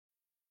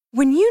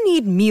When you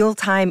need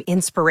mealtime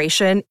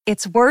inspiration,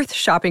 it's worth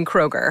shopping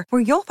Kroger,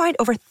 where you'll find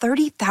over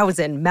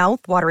 30,000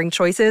 mouth-watering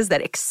choices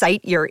that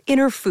excite your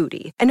inner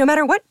foodie. And no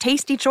matter what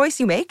tasty choice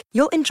you make,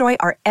 you'll enjoy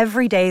our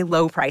everyday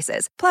low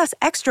prices, plus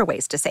extra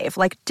ways to save,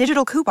 like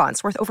digital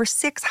coupons worth over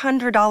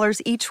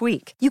 $600 each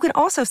week. You can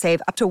also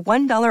save up to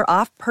 $1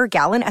 off per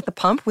gallon at the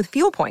pump with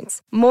fuel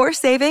points. More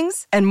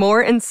savings and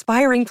more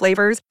inspiring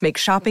flavors make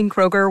shopping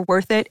Kroger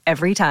worth it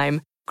every time.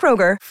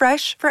 Kroger,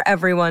 fresh for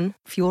everyone.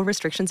 Fuel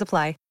restrictions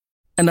apply.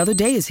 Another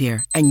day is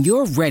here, and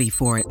you're ready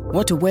for it.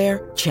 What to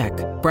wear? Check.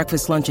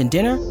 Breakfast, lunch, and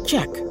dinner?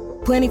 Check.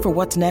 Planning for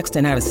what's next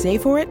and how to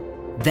save for it?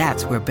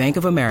 That's where Bank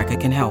of America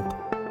can help.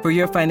 For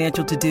your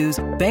financial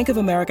to-dos, Bank of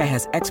America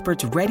has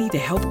experts ready to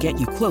help get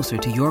you closer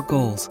to your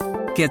goals.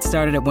 Get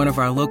started at one of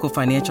our local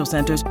financial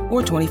centers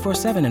or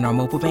 24/7 in our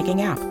mobile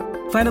banking app.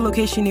 Find a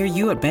location near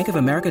you at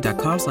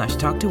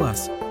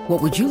bankofamerica.com/talktous.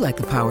 What would you like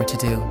the power to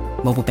do?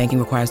 Mobile banking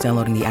requires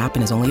downloading the app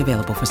and is only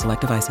available for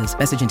select devices.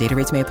 Message and data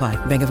rates may apply.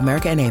 Bank of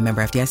America N.A.,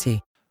 member FDIC.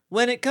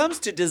 When it comes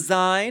to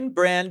design,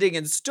 branding,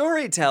 and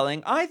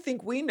storytelling, I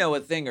think we know a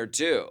thing or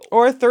two.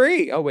 Or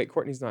three. Oh, wait,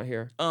 Courtney's not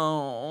here.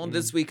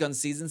 This week on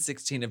season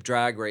 16 of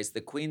Drag Race,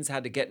 the queens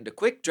had to get into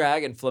quick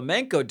drag and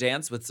flamenco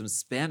dance with some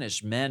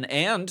Spanish men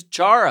and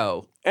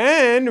Charo.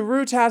 And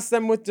Rue tasked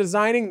them with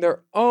designing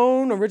their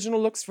own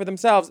original looks for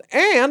themselves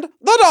and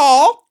the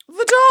doll.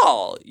 The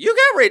doll. You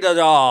can't read the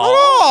doll. The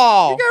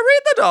doll. You can't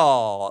read the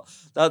doll.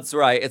 That's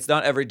right. It's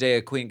not every day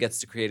a queen gets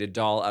to create a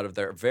doll out of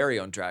their very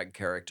own drag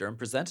character and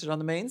present it on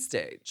the main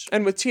stage.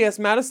 And with T.S.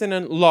 Madison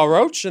and La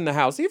Roche in the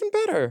house, even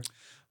better.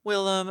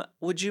 Well,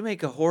 would you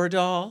make a horror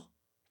doll?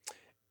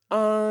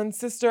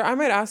 Sister, I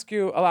might ask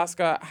you,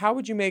 Alaska, how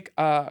would you make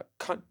a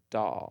cunt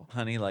doll?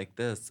 Honey, like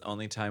this,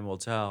 only time will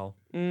tell.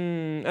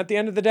 At the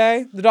end of the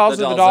day, the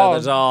dolls are the dolls.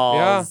 dolls. The dolls.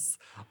 Yeah.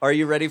 Are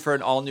you ready for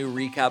an all-new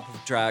recap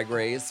of Drag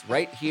Race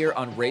right here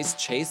on Race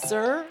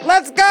Chaser?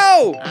 Let's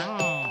go!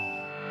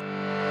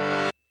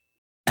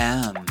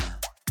 M.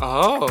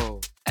 Oh.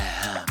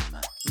 M.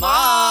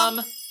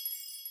 Mom!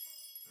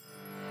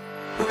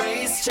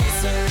 Race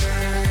Chaser.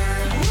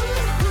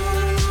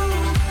 Woo-hoo.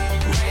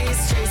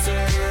 Race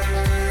Chaser.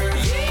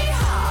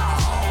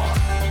 Yeehaw.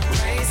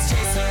 Race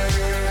Chaser.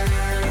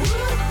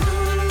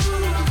 Woo-hoo.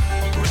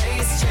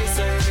 Race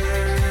Chaser.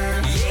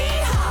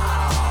 Yeehaw.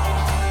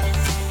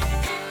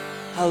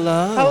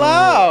 Hello.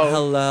 Hello.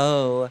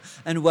 Hello.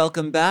 And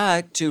welcome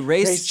back to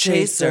Race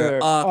Chaser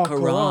au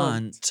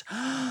Courant.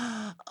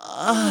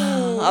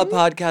 A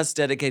podcast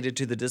dedicated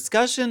to the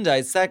discussion,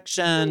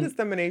 dissection,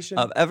 Dissemination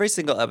of every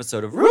single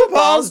episode of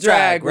RuPaul's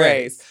Drag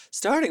Race.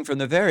 Starting from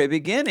the very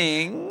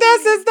beginning.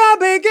 This is the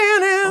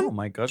beginning. Oh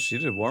my gosh, she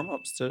did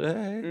warm-ups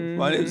today.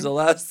 My name's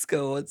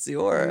Alaska. What's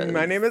yours?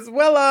 My name is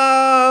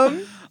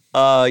Willem.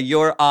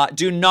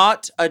 Do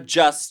not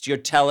adjust your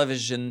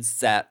television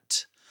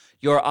set.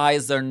 Your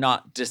eyes are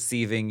not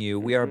deceiving you.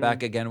 We are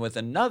back again with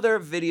another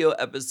video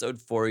episode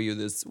for you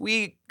this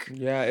week.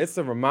 Yeah, it's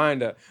a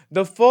reminder.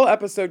 The full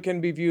episode can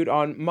be viewed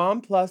on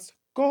Mom Plus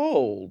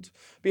Gold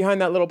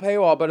behind that little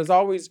paywall. But as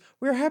always,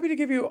 we're happy to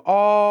give you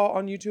all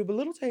on YouTube a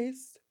little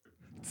taste,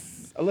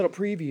 a little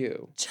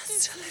preview.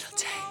 Just a little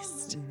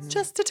taste.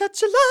 Just a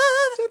touch of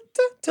love.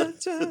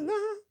 Touch of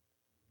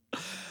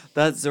love.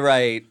 That's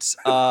right.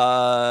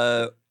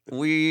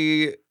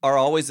 We are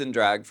always in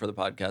drag for the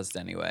podcast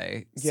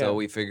anyway. Yeah. So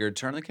we figured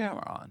turn the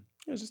camera on.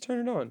 Yeah, just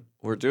turn it on.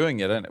 We're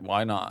doing it, and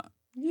why not?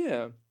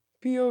 Yeah.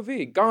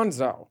 POV.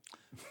 Gonzo.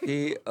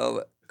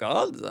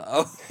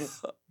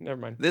 Gonzo.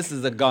 Never mind. This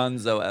is a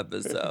Gonzo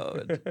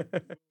episode.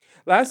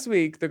 Last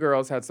week, the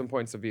girls had some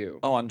points of view.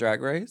 Oh, on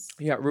Drag Race?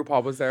 Yeah,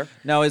 RuPaul was there.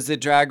 Now, is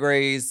it Drag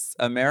Race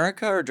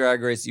America or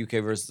Drag Race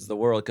UK versus the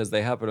world? Because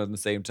they happen on the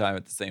same time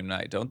at the same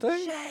night, don't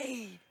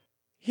they?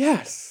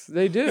 Yes,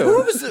 they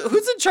do. Who's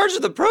in charge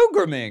of the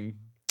programming?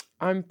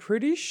 I'm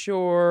pretty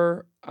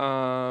sure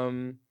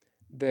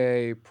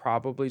they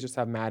probably just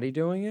have Maddie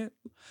doing it.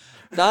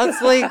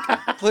 That's like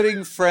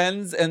putting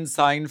Friends and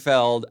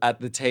Seinfeld at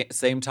the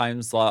same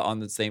time slot on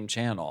the same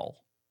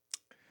channel.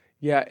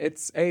 Yeah, it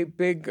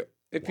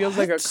feels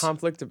like a What?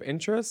 conflict of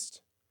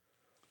interest.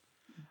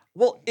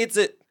 Well, it's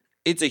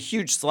a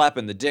huge slap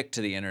in the dick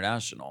to the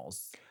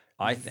internationals,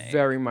 I think.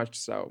 Very much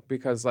so,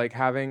 because like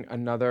having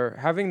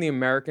the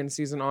American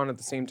season on at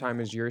the same time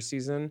as your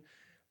season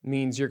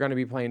means you're going to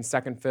be playing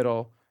second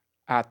fiddle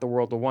at the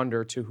World of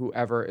Wonder to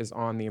whoever is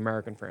on the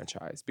American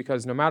franchise,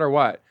 because no matter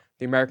what,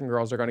 the American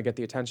girls are going to get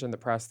the attention, the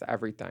press, the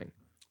everything.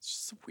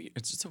 It's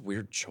just a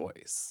weird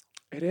choice.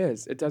 It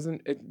is. It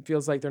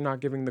feels like they're not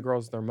giving the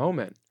girls their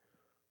moment.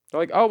 They're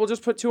like, oh, we'll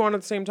just put two on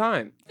at the same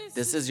time.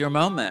 This is your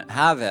moment.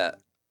 Have it.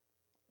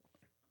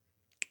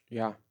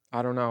 Yeah,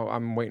 I don't know.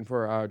 I'm waiting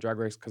for Drag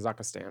Race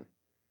Kazakhstan.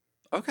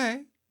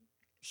 Okay.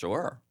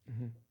 Sure.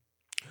 Mm-hmm.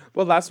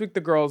 Well, last week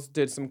the girls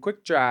did some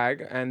quick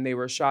drag, and they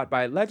were shot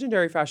by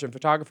legendary fashion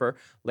photographer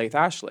Laith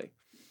Ashley.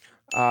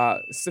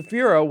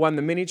 Saphira won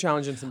the mini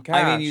challenge and some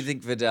cash. I mean, you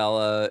think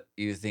Videla,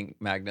 you think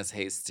Magnus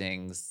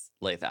Hastings,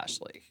 Laith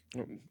Ashley,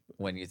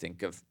 when you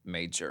think of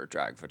major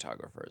drag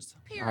photographers.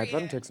 I'd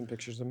let him take some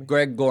pictures of me.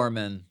 Greg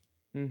Gorman.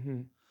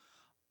 Mm-hmm.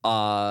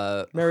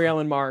 Mary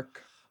Ellen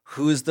Mark.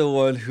 Who's the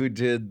one who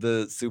did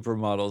the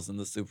supermodels in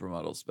the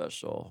supermodel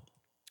special?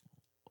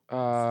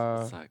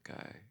 What's that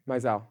guy?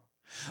 Mizell.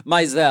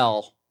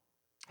 Mizell.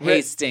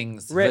 Ritz.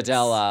 Hastings. Ritz.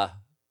 Videla.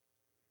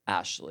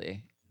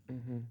 Ashley.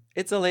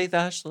 It's a Lathe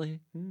Ashley.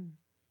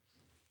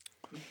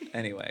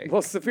 Anyway.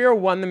 Well, Saphira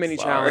won the mini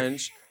Sorry.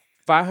 challenge.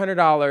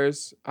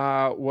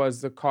 $500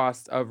 was the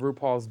cost of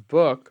RuPaul's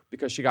book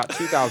because she got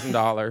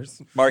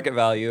 $2,000. Market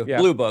value. Yeah.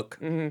 Blue book.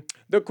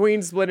 The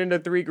queen split into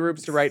 3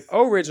 groups to write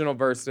original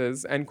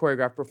verses and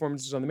choreograph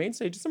performances on the main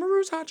stage of some of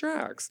Ru's hot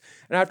tracks.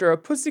 And after a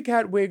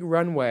pussycat wig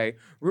runway,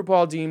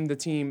 RuPaul deemed the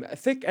team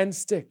Thick and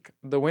Stick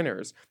the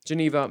winners.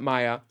 Geneva,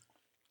 Maya,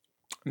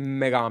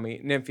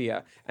 Megami,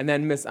 Nymphia, and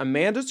then Miss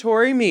Amanda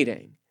Tori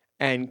Meeting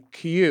and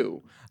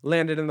Q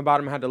landed in the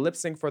bottom and had to lip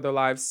sync for their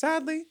lives.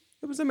 Sadly,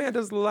 it was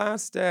Amanda's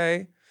last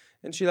day,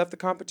 and she left the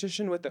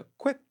competition with a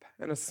quip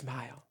and a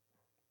smile.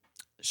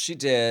 She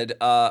did.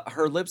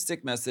 Her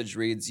lipstick message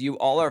reads, "You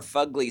all are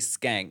fugly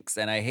skanks,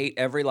 and I hate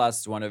every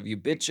last one of you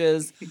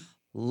bitches.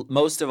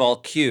 Most of all,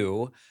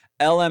 Q.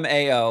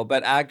 LMAO,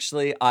 but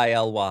actually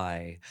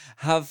ILY.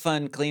 Have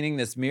fun cleaning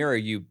this mirror,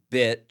 you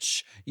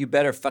bitch. You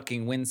better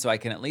fucking win so I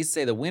can at least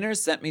say the winner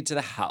sent me to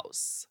the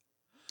house."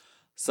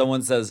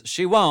 Someone says,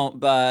 she won't,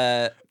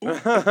 but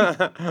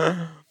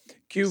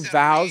Q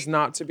vows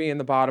not to be in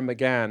the bottom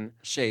again.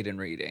 shade and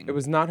reading. It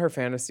was not her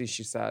fantasy,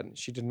 she said.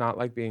 She did not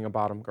like being a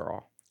bottom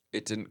girl.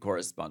 It didn't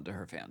correspond to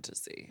her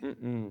fantasy.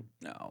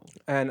 No.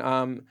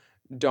 And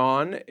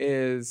Dawn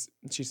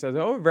she says,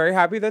 oh, very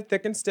happy that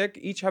Thick and Stick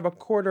each have a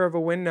quarter of a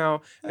win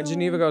now. And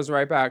Geneva goes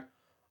right back,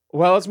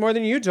 well, it's more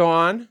than you,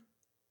 Dawn.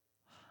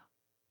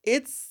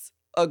 It's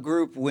a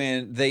group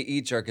win. They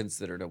each are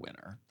considered a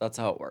winner. That's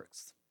how it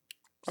works.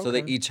 So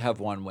they Okay. each have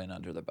one win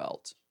under the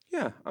belt.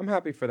 Yeah, I'm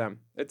happy for them.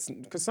 It's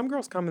because some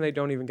girls come and they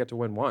don't even get to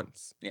win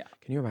once. Yeah.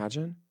 Can you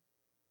imagine?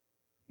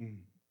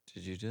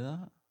 Did you do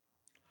that?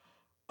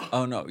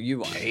 Oh, no, you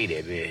won. Hate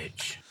it,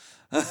 bitch.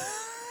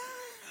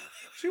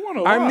 She won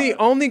a lot. I'm the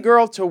only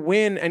girl to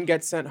win and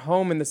get sent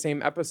home in the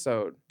same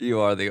episode. You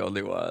are the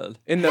only one.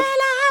 In the I'm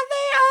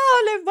the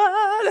only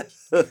one.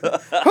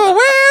 who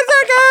wins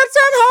and gets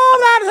sent home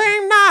that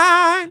same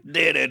night.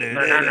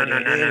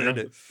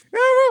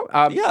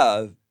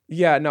 Yeah,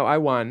 Yeah, no, I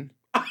won.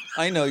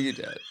 I know you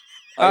did.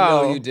 I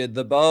know Oh. you did.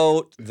 The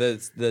boat,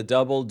 the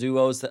double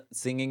duo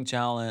singing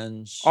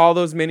challenge. All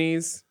those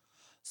minis.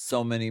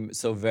 So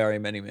very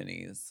many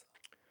minis.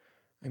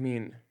 I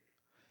mean,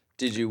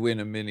 Did you win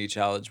a mini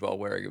challenge while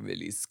wearing a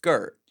mini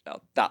skirt?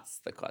 Now that's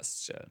the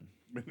question.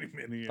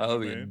 Mini, That'll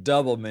be a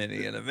double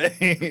mini and a main.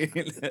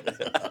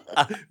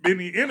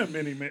 mini in a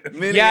mini, mini.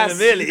 Mini Yes.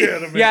 and a mini. Yeah,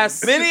 the mini.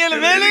 yes. Mini and a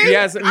mini?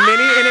 Yes, mini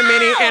and a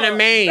mini and a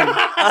main.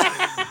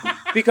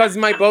 Because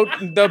my boat,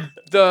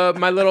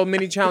 my little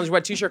mini challenge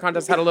wet t-shirt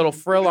contest had a little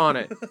frill on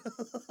it,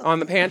 on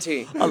the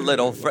panty. A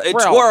little. It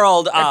Frill.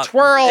 twirled up. It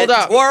twirled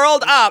up.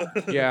 Twirled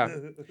up. Yeah,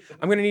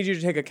 I'm gonna need you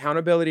to take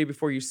accountability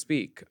before you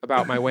speak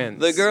about my wins.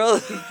 The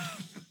girl.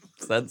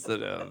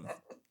 Sensitive.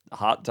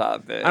 Hot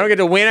topic. I don't get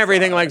to win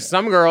everything like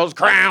some girls.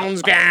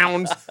 Crowns,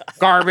 gowns,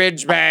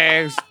 garbage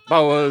bags,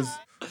 boas.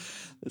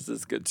 This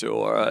is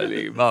couture,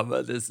 honey.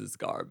 Mama, this is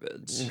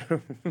garbage.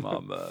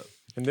 Mama.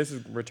 And this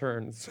is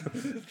returns.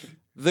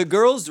 The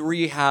girls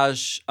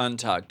rehash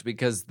Untucked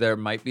because there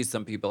might be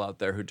some people out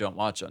there who don't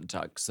watch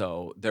Untucked.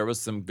 So there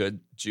was some good,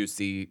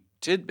 juicy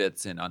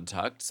tidbits in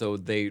Untucked. So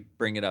they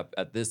bring it up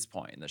at this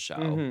point in the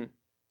show.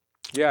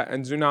 Yeah,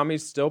 and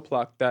Tsunami's still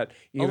plucked that A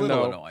even little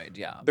though annoyed,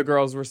 yeah. the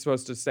girls were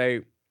supposed to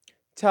say,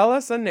 tell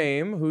us a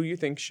name who you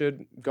think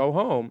should go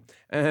home.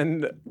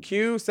 And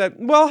Q said,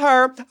 well,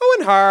 her. Oh,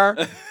 and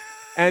her.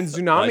 And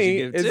Tsunami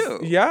give is, two?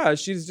 yeah,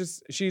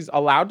 she's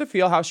allowed to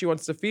feel how she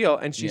wants to feel.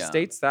 And she Yeah.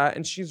 states that,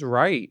 and she's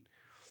right.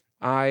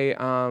 I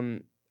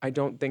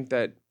don't think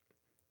that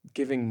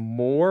giving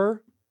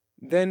more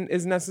than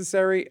is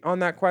necessary on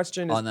that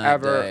question is On that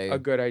ever day. a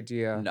good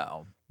idea.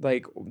 No.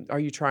 Like, are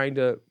you trying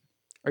to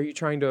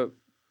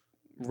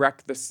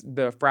wreck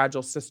the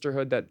fragile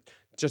sisterhood that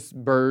just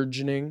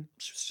burgeoning?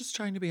 She was just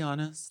trying to be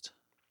honest.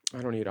 I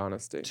don't need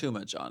honesty. Too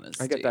much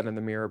honesty. I get that in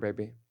the mirror,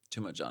 baby.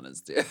 Too much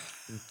honesty.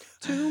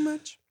 Too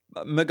much.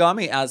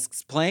 Megami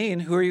asks, Plain,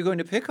 who are you going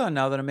to pick on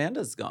now that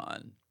Amanda's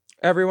gone?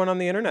 Everyone on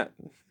the internet,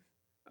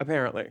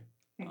 apparently.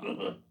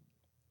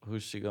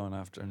 Who's she going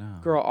after now?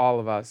 Girl, all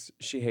of us.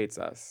 She hates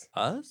us.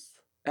 Us?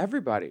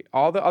 Everybody.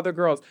 All the other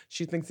girls.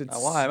 She thinks it's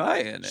Why am I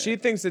in it? She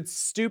thinks it's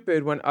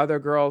stupid when other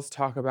girls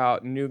talk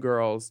about new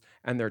girls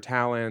and their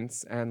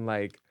talents and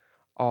like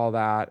all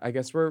that. I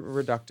guess we're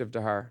reductive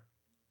to her.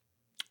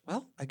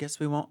 Well, I guess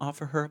we won't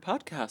offer her a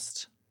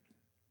podcast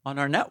on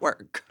our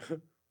network.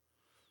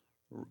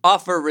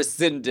 Offer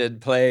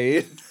rescinded,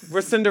 Play.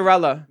 We're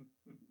Cinderella.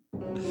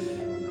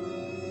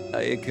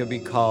 It could be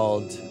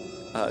called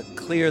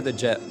Clear the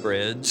Jet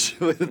Bridge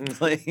with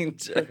Plain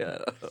J.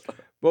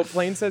 Well,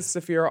 Plain says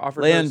Saphira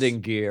offered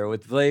Landing gear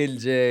with Plain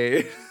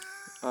J.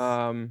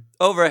 Her,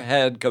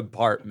 Overhead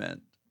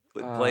compartment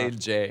with Plain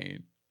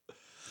Jane.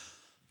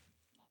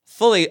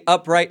 Fully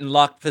upright and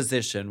locked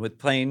position with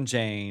Plain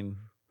Jane.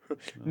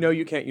 No,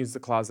 you can't use the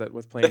closet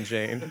with Plain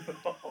Jane.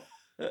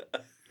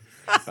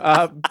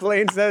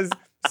 Plain says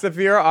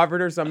Saphira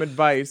offered her some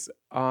advice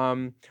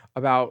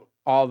about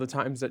all the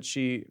times that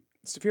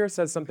Saphira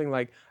says something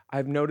like,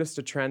 I've noticed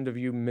a trend of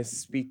you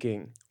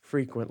misspeaking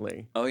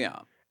frequently. Oh, yeah.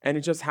 And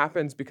it just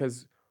happens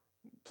because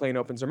Plain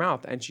opens her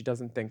mouth and she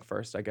doesn't think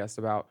first, I guess,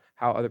 about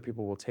how other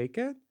people will take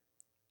it.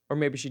 Or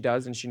maybe she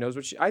does and she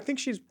knows I think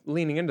she's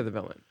leaning into the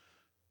villain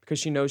because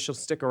she knows she'll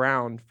stick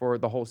around for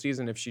the whole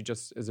season if she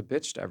just is a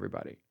bitch to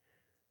everybody.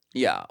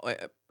 Yeah.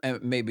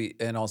 And maybe,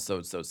 and also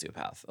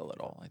sociopath a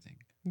little, I think.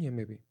 Yeah,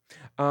 maybe.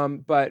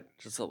 But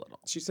Just a little.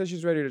 she says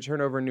she's ready to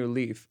turn over a new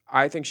leaf.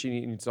 I think she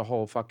needs a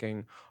whole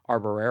fucking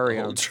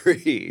arborarium. Whole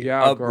tree.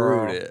 Yeah, Uproot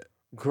girl. it.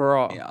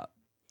 Girl. Yeah.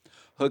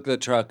 Hook the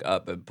truck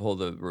up and pull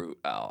the root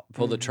out.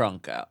 Pull the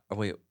trunk out.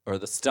 Or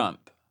the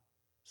stump.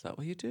 Is that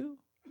what you do?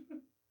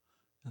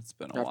 That's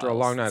been After a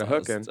long night of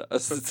hooking. I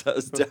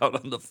was down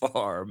on the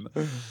farm.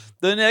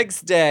 The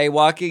next day,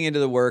 walking into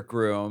the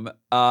workroom,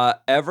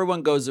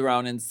 everyone goes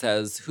around and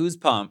says, "Who's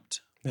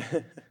pumped?"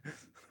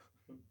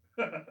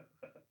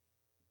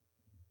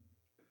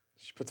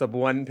 She puts up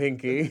one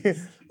pinky.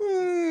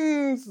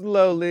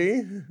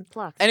 Slowly.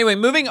 Anyway,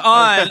 moving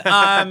on.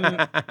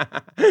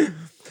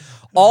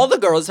 All the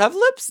girls have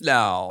lips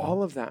now.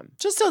 All of them.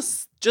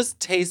 Just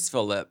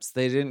tasteful lips.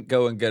 They didn't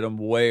go and get them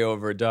way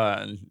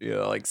overdone.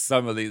 Like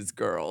some of these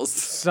girls.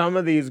 Some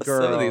of these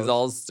girls. Some of these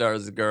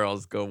all-stars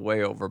girls go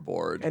way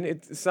overboard.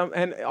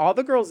 And all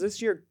the girls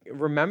this year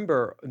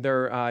remember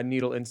their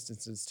needle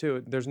instances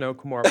too. There's no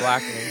Kimora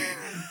blackening.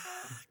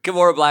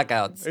 Kimora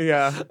blackouts.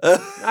 Yeah.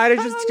 I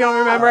just don't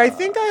remember. I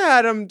think I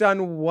had them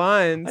done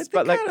once. I think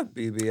but I had a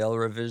BBL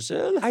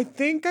revision. I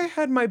think I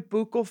had my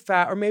buccal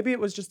fat, or maybe it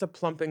was just a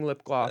plumping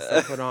lip gloss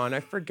I put on. I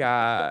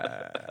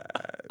forgot.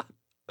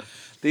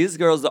 These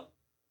girls,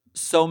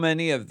 so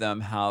many of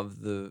them have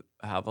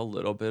a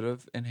little bit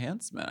of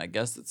enhancement. I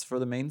guess it's for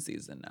the main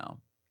season now.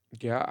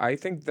 Yeah, I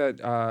think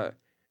that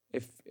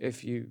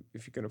if you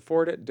can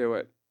afford it, do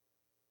it.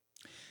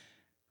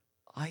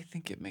 I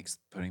think it makes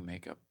putting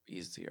makeup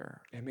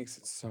easier. It makes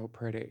it so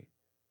pretty.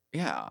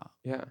 Yeah.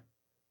 Yeah.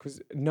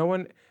 Because no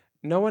one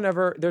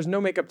ever, there's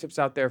no makeup tips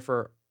out there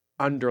for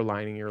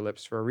underlining your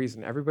lips for a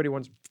reason. Everybody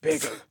wants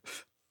bigger.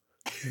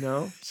 You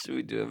know? Should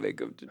we do a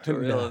makeup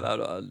tutorial on how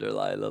to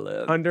underline the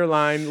lip?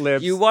 Underline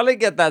lips. You want to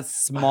get that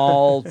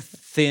small,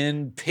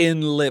 thin,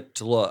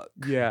 pin-lipped look.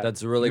 Yeah.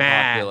 That's really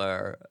Matte.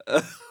 popular.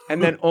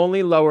 And then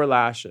only lower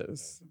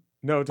lashes.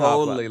 No top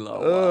Only lash.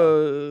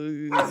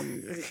 lower.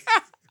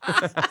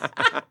 And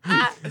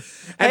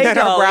then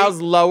our Dolly.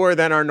 brows lower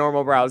than our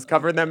normal brows.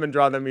 Cover them and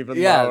draw them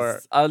even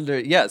lower.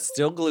 Yes,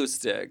 still glue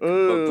stick.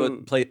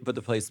 But put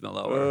the placement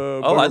lower.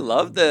 I booger-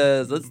 love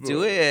this. Let's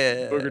do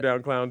it. Booger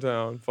down Clown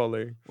Town,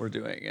 fully. We're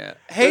doing it.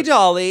 Hey,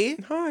 Dolly.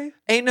 Hi.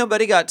 Ain't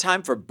nobody got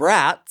time for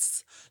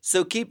brats.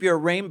 So keep your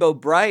rainbow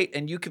bright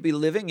and you could be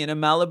living in a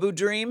Malibu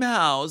dream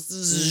house.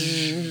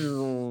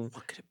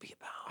 What could it be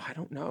about? I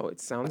don't know.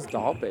 It sounds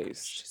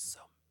doll-based. She's so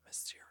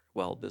mysterious.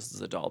 Well, this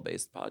is a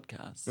doll-based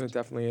podcast. It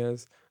definitely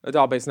is. A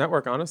doll-based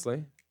network,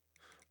 honestly.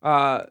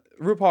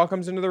 RuPaul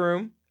comes into the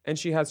room, and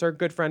she has her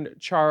good friend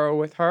Charo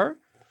with her.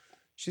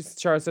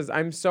 Charo says,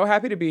 I'm so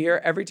happy to be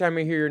here. Every time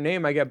I hear your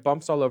name, I get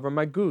bumps all over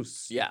my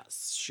goose.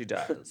 Yes, she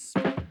does.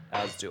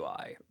 As do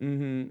I.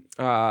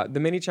 The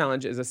mini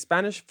challenge is a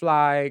Spanish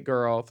fly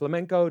girl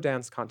flamenco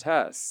dance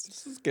contest.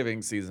 This is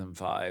giving season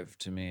 5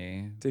 to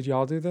me. Did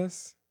y'all do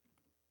this?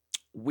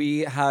 We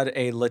had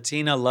a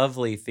Latina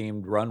Lovely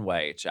themed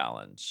runway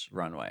challenge.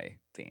 Runway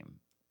theme.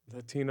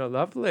 Latina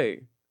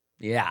Lovely.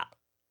 Yeah.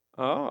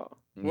 Oh.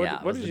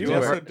 Yeah, What it did was you a You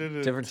also wear? did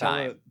a different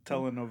time.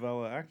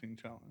 telenovela acting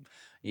challenge.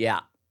 Yeah.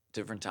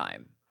 Different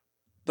time.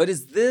 But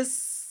is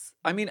this,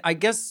 I mean, I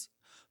guess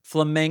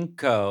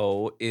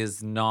flamenco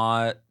is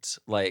not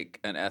like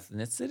an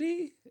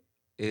ethnicity.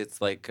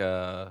 It's like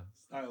a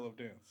Style of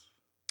dance.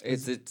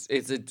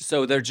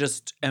 so they're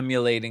just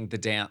emulating the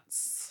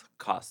dance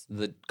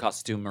the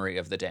costumery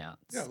of the dance.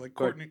 Yeah, like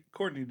Courtney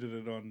did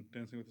it on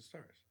Dancing with the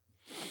Stars.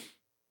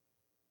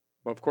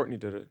 Well, if Courtney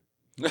did it.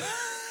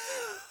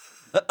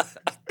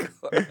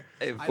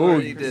 If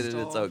Courtney did it,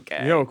 it's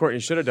okay. You know what Courtney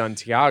should have done?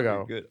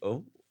 Tiago. Good.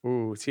 Oh.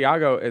 Ooh,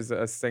 Tiago is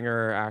a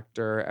singer,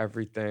 actor,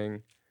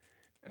 everything.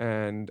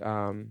 And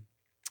I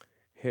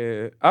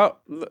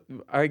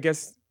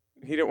guess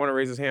he didn't want to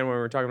raise his hand when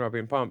we were talking about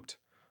being pumped.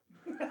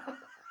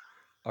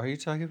 Are you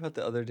talking about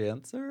the other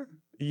dancer?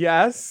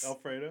 Yes.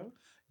 Alfredo?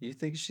 You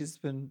think she's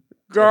been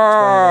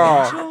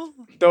Girl. Angel?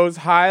 Those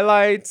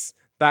highlights,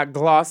 that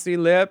glossy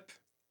lip.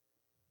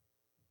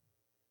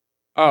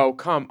 Oh,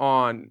 come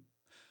on.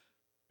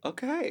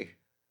 Okay.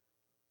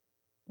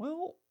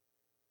 Well,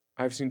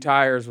 I've seen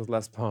tires with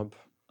less pump.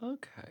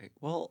 okay.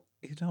 Well,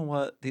 you know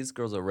what? These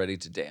girls are ready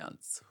to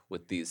dance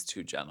with these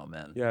two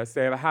gentlemen. Yes,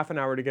 they have a half an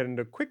hour to get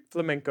into quick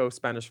flamenco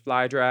Spanish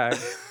fly drag.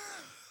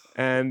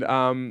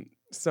 And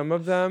Some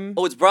of them.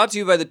 Oh, it's brought to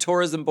you by the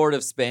Tourism Board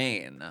of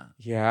Spain.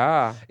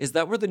 Yeah. Is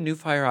that where the new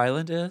Fire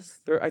Island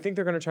is? I think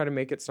they're going to try to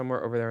make it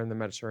somewhere over there in the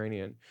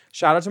Mediterranean.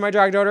 Shout out to my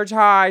drag daughter,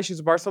 Ty. She's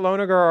a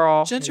Barcelona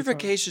girl.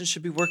 Gentrification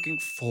should be working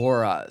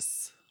for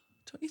us.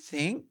 Don't you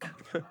think?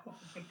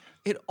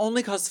 It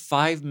only costs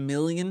 $5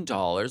 million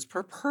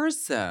per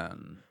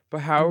person.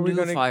 But how are we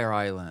going to Fire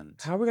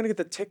Island? How are we going to get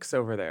the ticks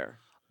over there?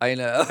 I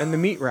know. And the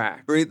meat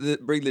rack. Bring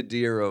the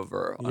deer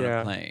over on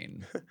a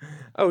plane.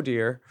 Oh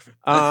dear.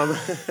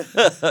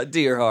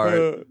 Dear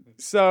heart.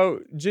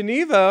 So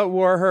Geneva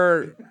wore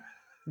her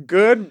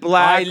good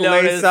black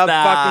lace up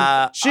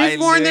fucking. She's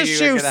worn this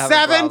shoe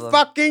 7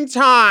 fucking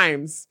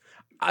times.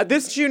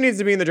 This shoe needs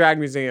to be in the drag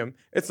museum.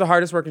 It's the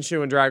hardest working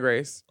shoe in Drag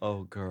Race.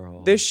 Oh,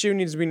 girl. This shoe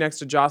needs to be next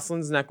to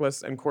Jocelyn's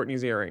necklace and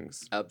Courtney's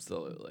earrings.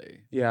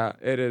 Absolutely. Yeah,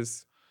 it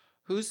is.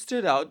 Who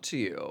stood out to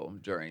you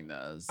during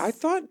this? I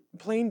thought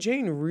Plain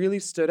Jane really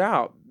stood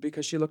out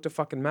because she looked a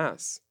fucking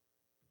mess.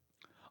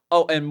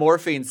 Oh, and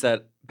Morphine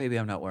said, "Baby,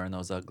 I'm not wearing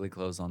those ugly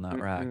clothes on that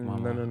rack, No,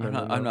 Mama.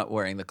 no. I'm not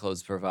wearing the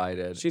clothes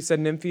provided." She said,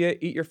 Nymphia,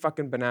 eat your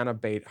fucking banana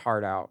bait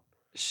heart out.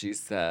 She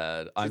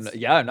said, I'm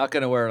not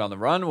going to wear it on the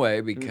runway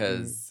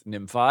because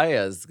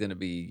Nymphia is going to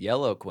be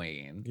Yellow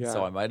Queen. Yeah.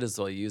 So I might as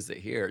well use it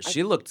here.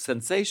 She looked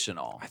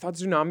sensational. I thought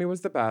Tsunami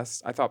was the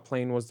best. I thought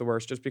Plain was the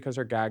worst just because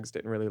her gags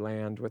didn't really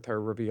land with her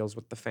reveals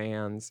with the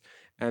fans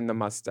and the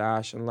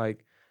mustache. And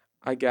like,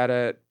 I get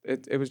it.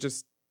 It was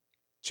just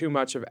too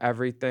much of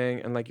everything.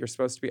 And like, you're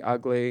supposed to be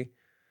ugly,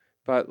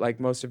 but like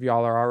most of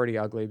y'all are already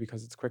ugly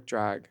because it's quick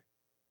drag.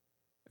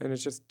 And it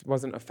just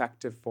wasn't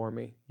effective for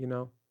me, you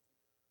know?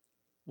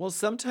 Well,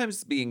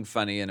 sometimes being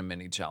funny in a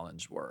mini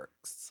challenge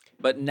works.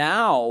 But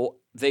now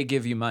they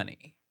give you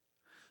money.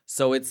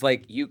 So it's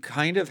like you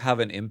kind of have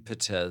an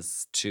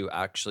impetus to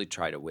actually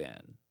try to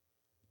win.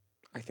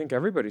 I think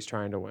everybody's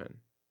trying to win.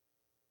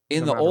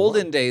 In No the matter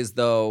olden what. days,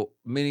 though,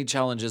 mini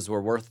challenges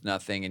were worth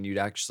nothing and you'd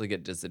actually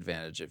get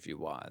disadvantage if you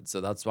won. So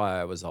that's why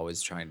I was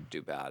always trying to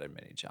do bad in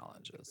mini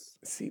challenges.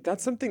 See,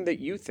 that's something that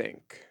you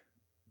think.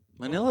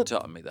 Manila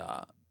taught me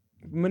that.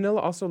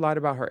 Manila also lied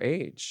about her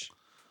age.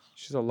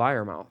 She's a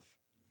liar mouth.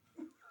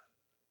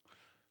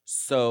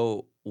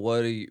 So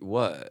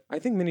what? I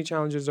think mini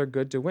challenges are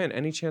good to win.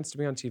 Any chance to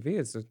be on TV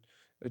is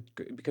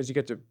because you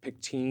get to pick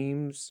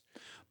teams.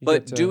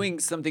 But doing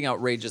something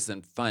outrageous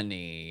and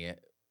funny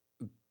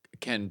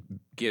can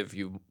give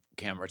you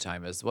camera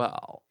time as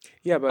well.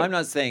 Yeah, but I'm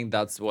not saying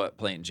that's what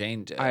Plain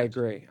Jane did. I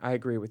agree. I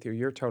agree with you.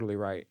 You're totally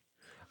right.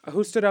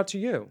 Who stood out to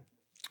you?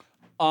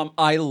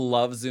 I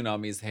love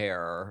Tsunami's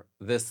hair.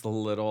 This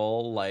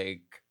little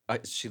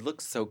she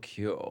looks so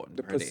cute and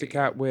The pretty.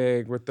 pussycat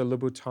wig with the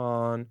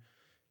Louboutin.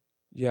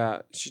 Yeah,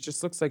 she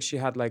just looks like she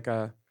had like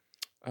a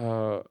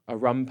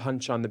rum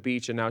punch on the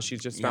beach, and now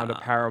she's just found a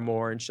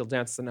paramour, and she'll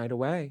dance the night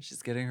away.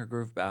 She's getting her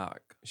groove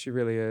back. She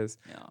really is.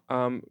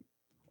 Yeah.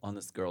 On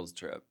this girl's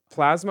trip.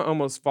 Plasma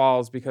almost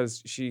falls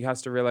because she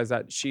has to realize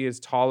that she is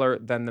taller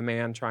than the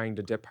man trying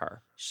to dip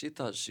her. She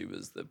thought she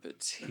was the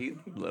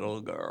petite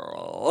little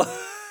girl.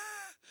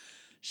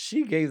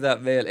 She gave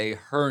that man a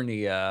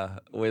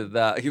hernia with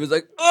that. He was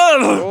like,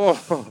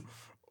 ugh!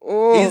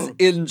 Oh, He's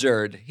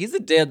injured. He's a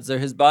dancer.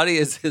 His body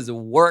is his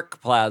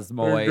work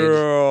plasmoid.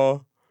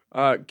 girl.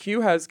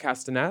 Q has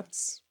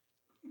castanets,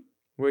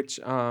 which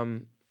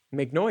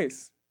make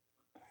noise.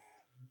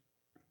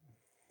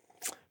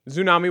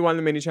 Tsunami won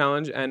the mini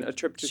challenge and a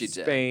trip to She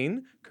did.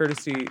 Spain,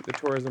 courtesy the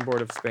Tourism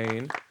Board of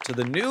Spain. To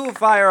the new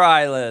Fire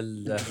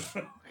Island.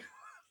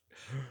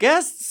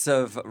 Guests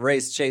of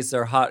Race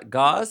Chaser Hot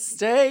Goss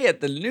stay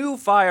at the new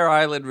Fire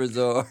Island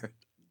Resort.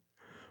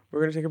 We're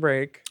going to take a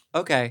break.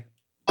 Okay.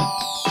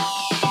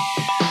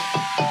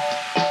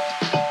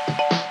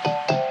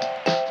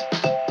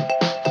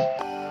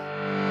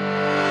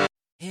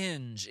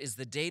 Hinge is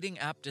the dating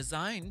app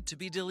designed to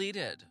be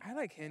deleted. I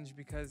like Hinge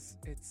because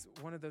it's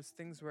one of those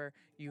things where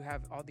you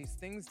have all these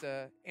things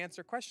to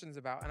answer questions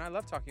about, and I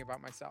love talking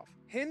about myself.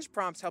 Hinge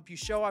prompts help you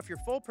show off your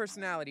full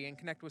personality and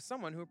connect with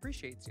someone who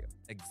appreciates you.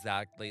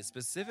 Exactly.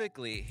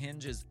 Specifically,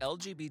 Hinge's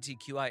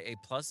LGBTQIA+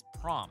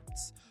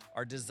 prompts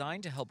are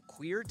designed to help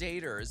queer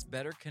daters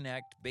better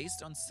connect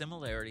based on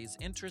similarities,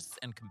 interests,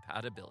 and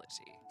compatibility.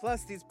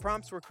 Plus, these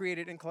prompts were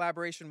created in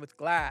collaboration with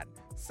GLAAD,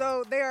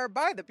 so they are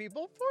by the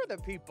people for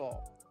the people.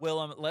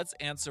 Willem, let's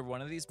answer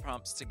one of these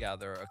prompts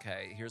together.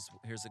 Okay,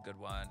 here's a good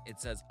one. It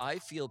says, I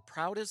feel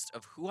proudest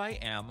of who I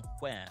am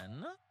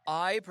when...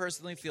 I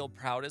personally feel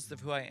proudest of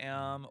who I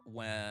am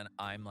when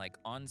I'm like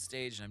on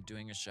stage and I'm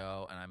doing a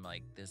show and I'm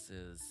like, this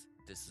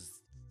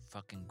is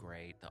fucking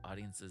great. The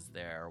audience is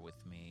there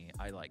with me.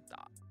 I like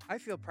that. I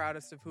feel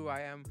proudest of who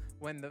I am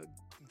when the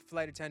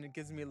flight attendant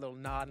gives me a little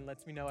nod and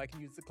lets me know I can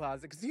use the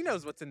closet because he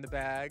knows what's in the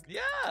bag. Yeah.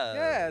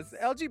 Yes,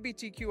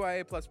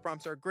 LGBTQIA+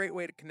 prompts are a great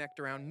way to connect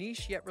around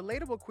niche yet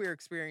relatable queer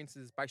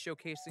experiences by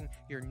showcasing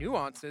your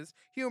nuances,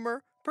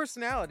 humor,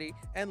 personality,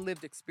 and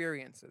lived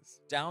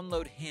experiences.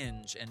 Download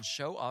Hinge and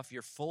show off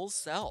your full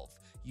self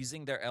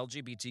using their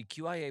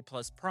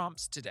LGBTQIA+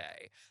 prompts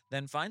today.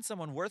 Then find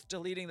someone worth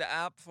deleting the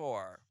app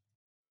for.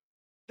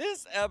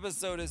 This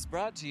episode is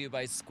brought to you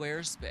by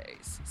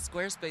Squarespace.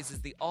 Squarespace is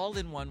the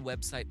all-in-one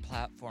website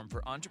platform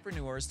for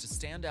entrepreneurs to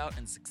stand out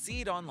and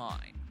succeed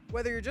online.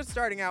 Whether you're just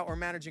starting out or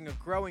managing a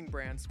growing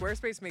brand,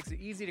 Squarespace makes it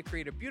easy to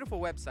create a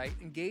beautiful website,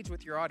 engage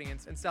with your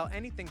audience, and sell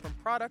anything from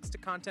products to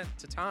content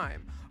to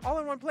time. All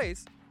in one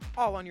place,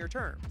 all on your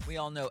terms. We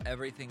all know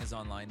everything is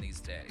online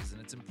these days,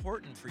 and it's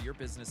important for your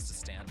business to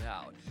stand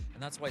out.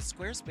 And that's why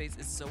Squarespace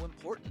is so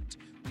important.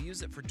 We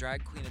use it for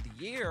Drag Queen of the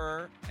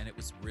Year, and it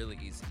was really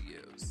easy to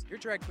use. Your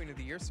Drag Queen of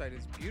the Year site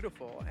is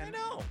beautiful. And I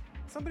know.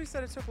 Somebody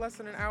said it took less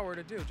than an hour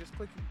to do. Just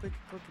click,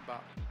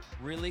 bop.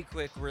 Really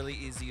quick, really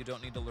easy. You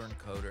don't need to learn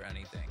code or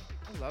anything.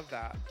 I love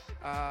that.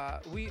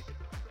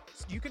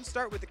 You can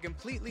start with a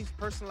completely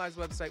personalized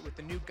website with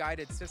the new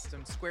guided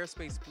system,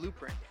 Squarespace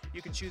Blueprint.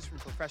 You can choose from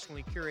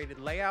professionally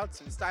curated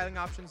layouts and styling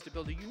options to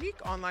build a unique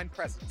online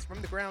presence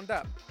from the ground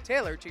up,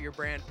 tailored to your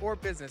brand or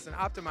business and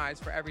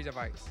optimized for every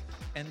device.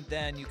 And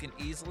then you can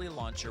easily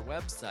launch your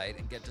website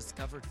and get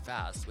discovered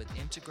fast with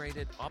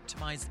integrated,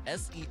 optimized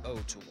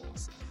SEO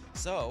tools.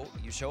 So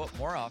you show up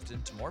more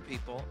often to more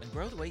people and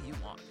grow the way you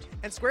want.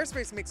 And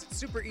Squarespace makes it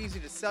super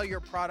easy to sell your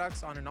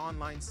products on an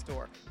online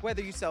store,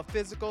 whether you sell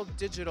physical,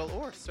 digital,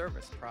 or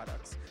service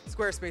products.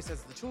 Squarespace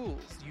has the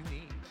tools you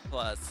need.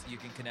 Plus, you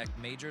can connect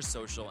major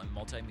social and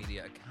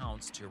multimedia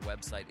accounts to your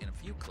website in a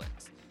few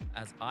clicks,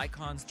 as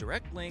icons,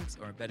 direct links,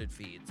 or embedded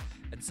feeds.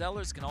 And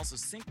sellers can also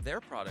sync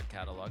their product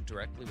catalog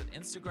directly with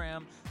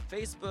Instagram,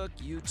 Facebook,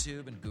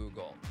 YouTube, and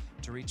Google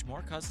to reach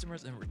more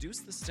customers and reduce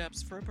the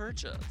steps for a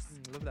purchase.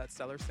 Love that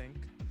seller sync.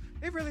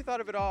 They've really thought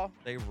of it all.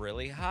 They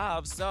really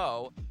have.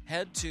 So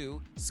head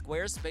to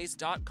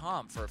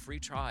squarespace.com for a free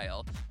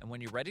trial. And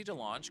when you're ready to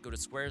launch, go to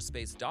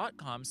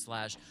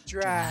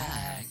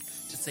squarespace.com/drag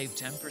to save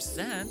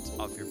 10%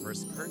 off your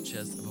first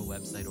purchase of a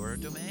website or a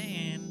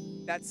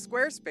domain. That's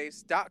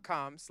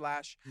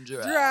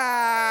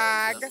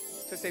squarespace.com/drag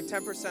to save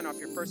 10% off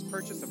your first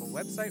purchase of a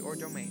website or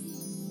domain.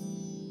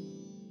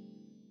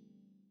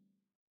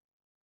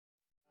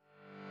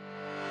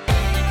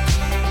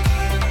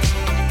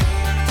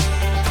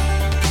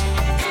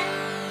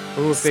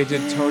 Ooh, if they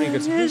did Tony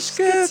guitar.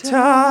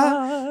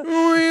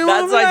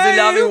 That's why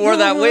Tsunami wore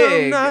that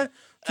wig.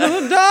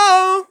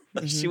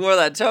 She wore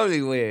that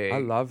Tony wig. I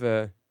love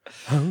it.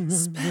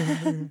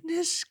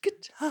 Spanish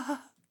guitar.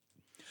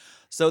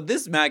 So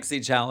this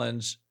maxi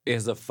challenge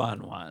is a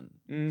fun one.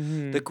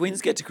 Mm-hmm. The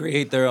queens get to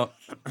create their own.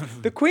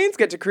 The queens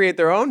get to create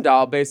their own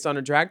doll based on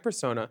a drag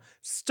persona.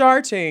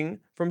 Starting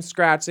from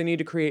scratch, they need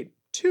to create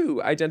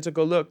 2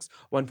 identical looks,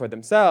 one for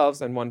themselves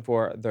and one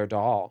for their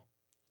doll.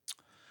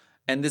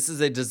 And this is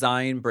a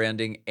design,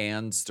 branding,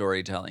 and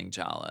storytelling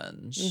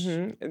challenge.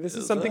 Mm-hmm. This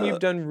is something you've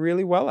done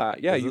really well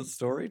at. Yeah, you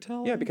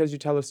storytelling. Yeah, because you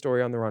tell a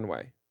story on the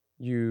runway.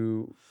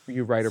 You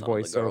write a Some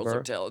of the girls are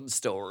voiceover. telling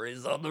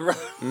stories on the road.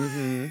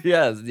 Mm-hmm.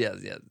 Yes.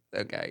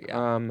 Okay,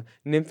 yeah.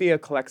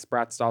 Nymphia collects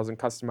Bratz dolls and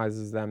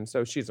customizes them,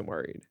 so she isn't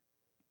worried.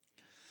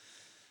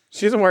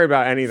 She doesn't worry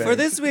about anything. For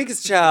this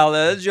week's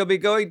challenge, you'll be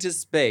going to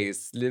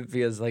space.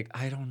 Lymphia's like,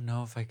 I don't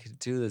know if I could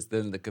do this.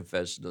 Then in the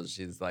confessional,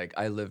 she's like,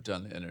 I lived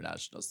on the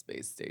International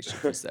Space Station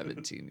for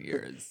 17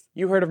 years.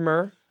 You heard of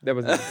Myrrh? That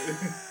was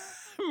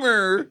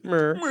Myrrh.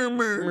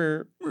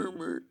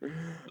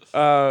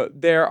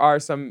 There are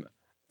some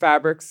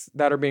fabrics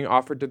that are being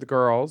offered to the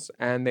girls,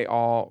 and they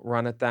all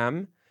run at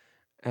them.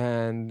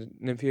 And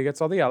Nymphia gets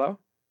all the yellow.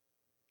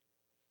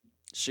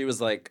 She was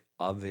like,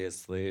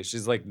 obviously.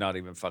 She's like not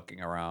even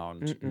fucking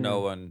around. Mm-mm.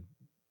 No one.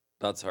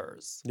 That's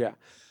hers. Yeah.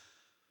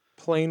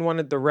 Plain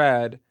wanted the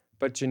red,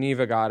 but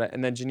Geneva got it.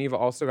 And then Geneva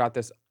also got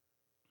this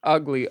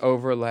ugly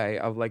overlay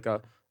of like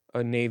a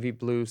navy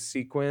blue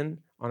sequin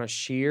on a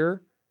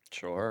sheer.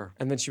 Sure.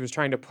 And then she was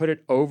trying to put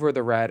it over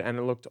the red, and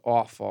it looked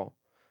awful.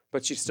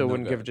 But she still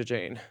wouldn't give it to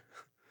Jane.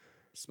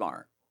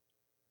 Smart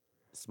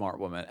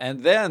woman.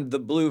 And then the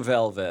blue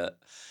velvet.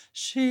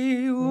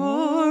 She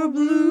wore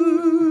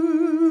blue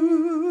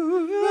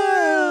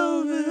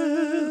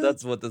velvet.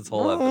 That's what this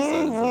whole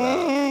episode is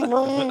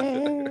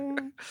about.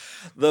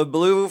 The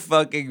blue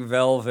fucking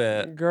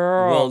velvet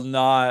Girl will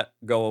not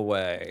go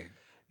away.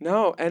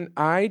 No, and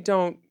I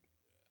don't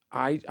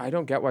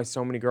get why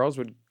so many girls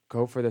would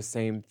go for the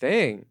same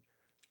thing.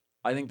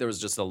 I think there was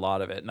just a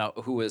lot of it. Now,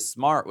 who was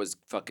smart was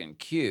fucking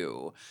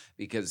Q,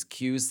 because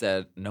Q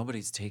said,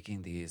 nobody's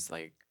taking these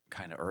like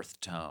kind of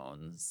earth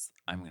tones.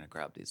 I'm going to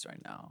grab these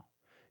right now.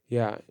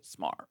 Yeah.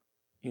 Smart.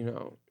 You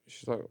know,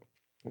 she's like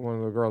one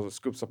of the girls that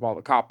scoops up all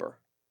the copper.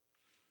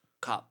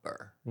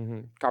 Copper.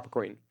 Mm-hmm. Copper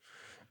Queen.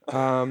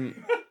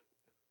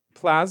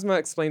 Plasma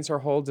explains her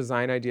whole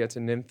design idea to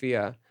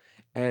Nymphia,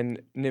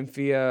 and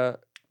Nymphia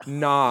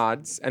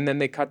nods, and then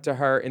they cut to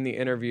her in the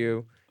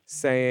interview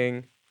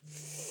saying,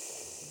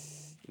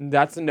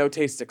 that's a No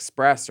Taste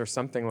Express or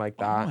something like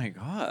that. Oh my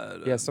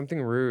God. Yeah,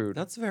 something rude.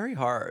 That's very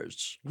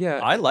harsh. Yeah.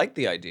 I like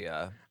the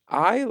idea.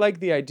 I like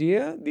the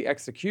idea, the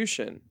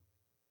execution.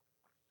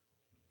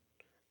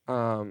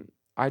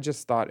 I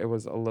just thought it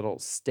was a little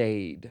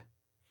staid.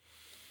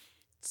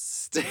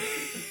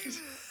 Staid.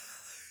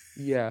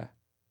 Yeah.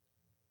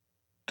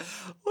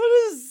 What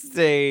is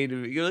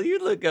insane. You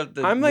look up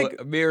the I'm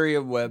like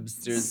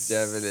Merriam-Webster's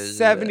definition.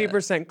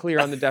 70% clear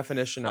on the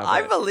definition of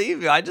I it.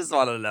 believe you. I just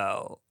want to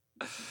know.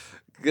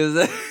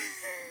 Because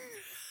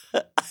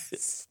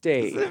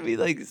Staid. Does it be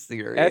like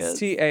serious?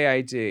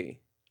 STAID.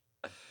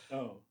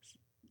 Oh.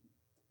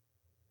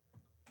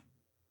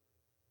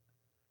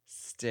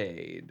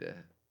 Stayed.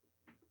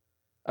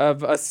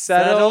 Of a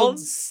settled,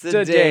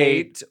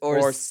 sedate,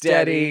 or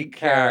steady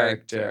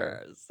character.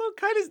 character. So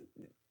kind of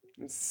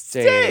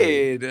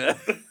Staid. stayed.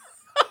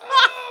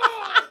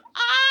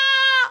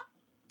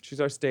 She's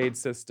our staid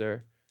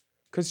sister.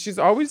 Because she's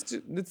always,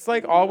 it's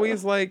like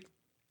always like,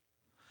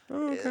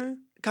 oh, okay.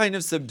 Kind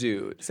of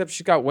subdued. Except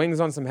she's got wings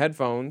on some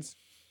headphones.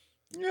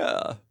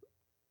 Yeah.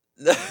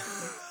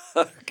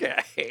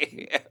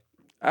 Okay.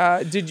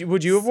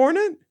 Would you have worn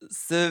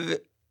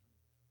it?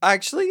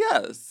 Actually,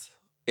 yes.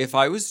 If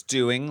I was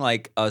doing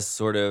like a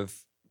sort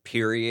of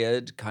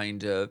period. If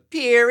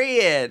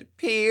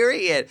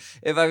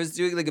I was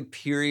doing like a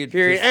period.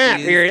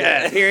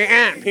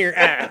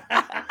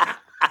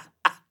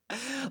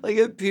 Like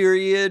a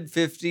period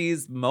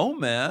 50s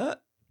moment.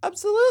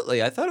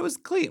 Absolutely. I thought it was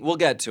clean. We'll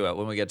get to it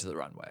when we get to the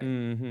runway.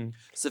 Mm-hmm.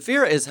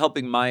 Safira is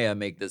helping Maya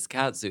make this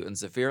catsuit, and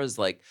Safira's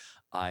like,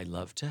 I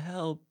love to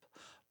help,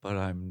 but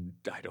I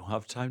don't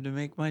have time to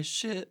make my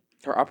shit.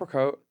 Her opera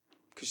coat,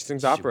 because she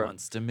sings She opera.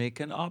 wants to make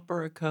an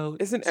opera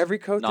coat. Isn't every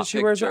coat Not that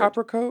she wears an pictured.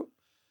 opera coat?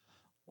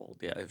 Well,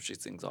 yeah, if she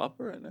sings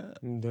opera in it.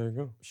 There you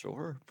go.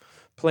 Sure.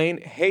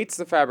 Plain hates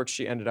the fabric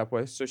she ended up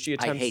with, so she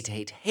attempts.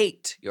 I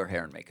hate your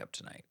hair and makeup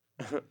tonight.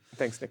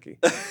 Thanks, Nikki.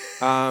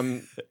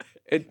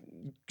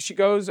 She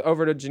goes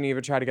over to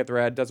Geneva, try to get the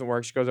red, doesn't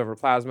work. She goes over to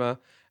Plasma,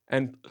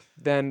 and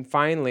then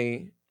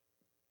finally,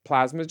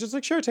 Plasma is just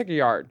like, sure, take a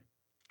yard.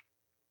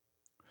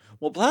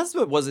 Well,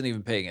 Plasma wasn't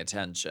even paying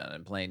attention,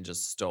 and Plain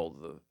just stole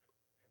the.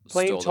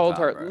 Plain stole the told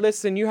her, fabric.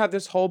 listen, you have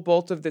this whole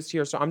bolt of this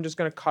here, so I'm just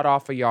going to cut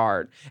off a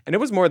yard. And it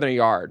was more than a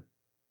yard.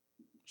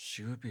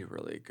 She would be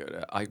really good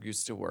at. I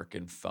used to work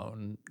in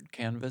phone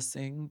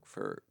canvassing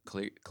for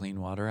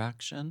Clean Water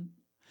Action.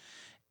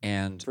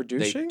 And For they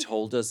douching?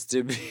 told us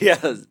to be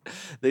yes,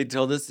 they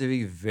told us to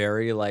be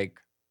very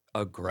like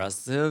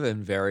aggressive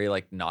and very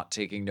like not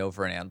taking no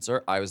for an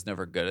answer. I was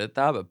never good at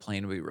that, but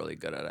Plain would be really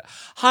good at it.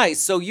 Hi,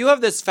 so you have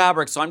this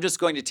fabric, so I'm just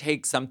going to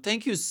take some.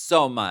 Thank you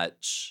so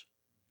much.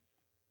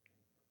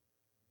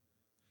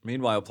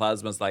 Meanwhile,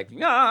 Plasma's like,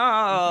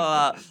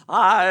 I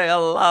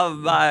love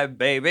my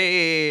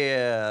baby.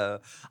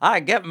 I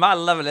get my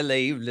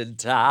lovely evening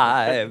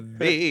time.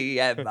 Me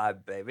and my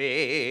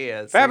baby.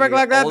 Fabric See,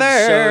 like that old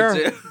there.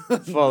 show too.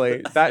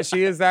 Fully.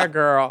 She is that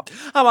girl.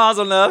 I'm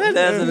also loving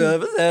that's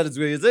enough. That's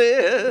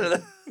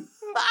squeezing.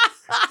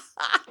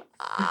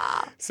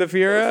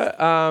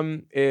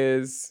 Saphira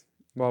is,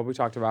 well, we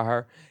talked about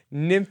her.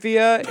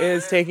 Nymphia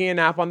is taking a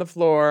nap on the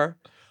floor,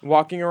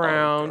 walking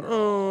around,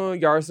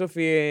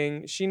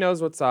 Yarsofying. She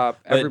knows what's up.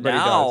 But Everybody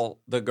now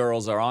the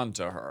girls are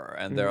onto her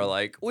and they're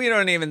like, we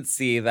don't even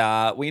see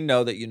that. We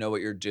know that you know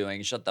what you're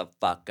doing. Shut the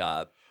fuck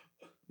up.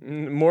 does.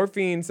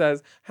 Morphine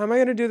says, how am I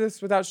going to do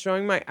this without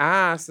showing my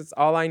ass? It's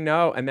all I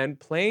know. And then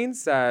Plain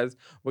says,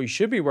 what you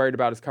should be worried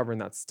about is covering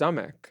that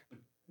stomach.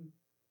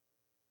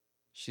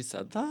 She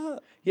said that?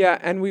 Yeah,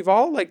 and we've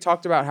all like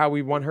talked about how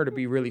we want her to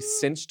be really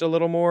cinched a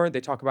little more.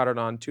 They talk about it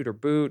on Tudor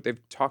Boot.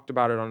 They've talked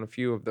about it on a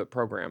few of the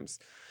programs.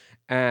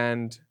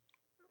 And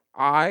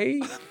Look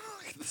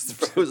at this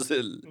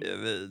frozen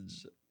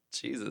image.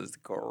 Jesus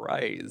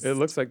Christ. it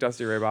looks like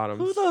Dusty Ray Who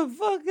Bottoms. the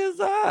fuck is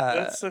that?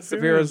 That's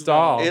Saphira's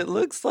doll. It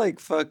looks like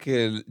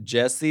fucking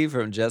Jessie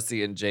from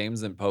Jessie and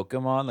James and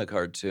Pokemon, the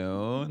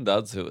cartoon.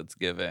 That's who it's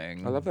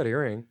giving. I love that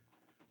earring.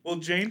 Well,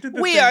 Jane did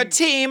the We thing. are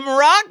Team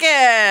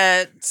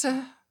Rocket.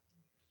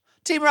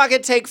 Team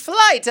Rocket take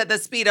flight at the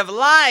speed of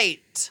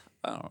light.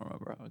 I don't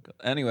remember how it goes.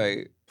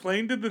 Anyway,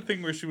 Plain did the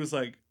thing where she was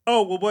like,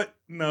 oh, well, what?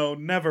 No,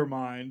 never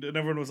mind. And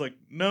everyone was like,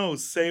 no,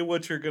 say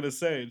what you're going to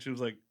say. And she was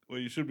like, what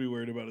you should be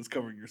worried about is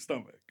covering your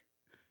stomach.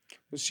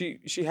 She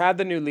had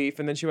the new leaf,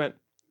 and then she went,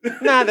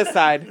 nah, this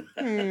side.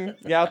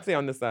 Yeah, I'll stay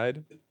on this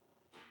side.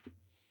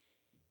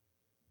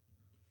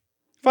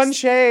 Fun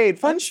shade.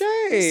 I'm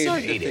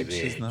starting to think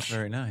she's not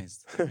very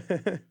nice.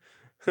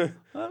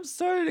 I'm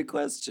starting to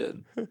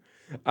question.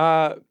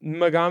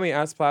 Megami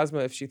asked Plasma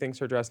if she thinks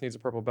her dress needs a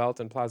purple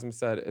belt, and Plasma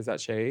said, is that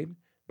shade?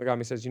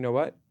 Megami says, you know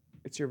what?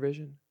 It's your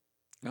vision.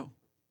 No.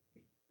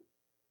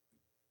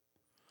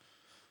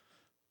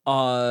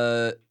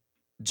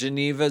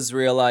 Geneva's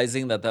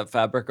realizing that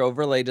fabric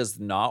overlay does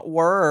not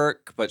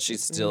work, but she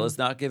still is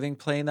not giving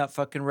Plain that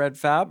fucking red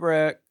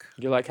fabric.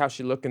 You like how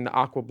she looked in the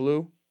aqua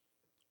blue?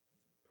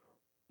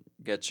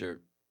 Get your...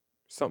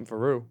 Something for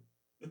Rue.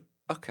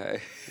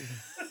 Okay.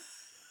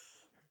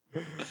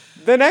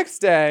 The next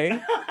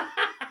day,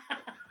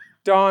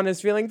 Dawn is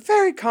feeling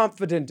very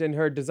confident in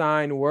her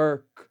design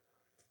work.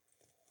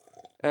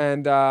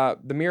 And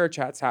the mirror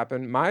chats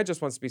happen. Maya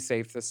just wants to be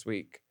safe this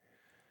week.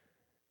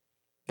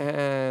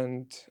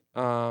 And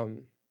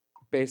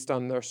based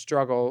on their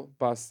struggle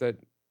bus that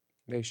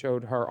they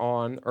showed her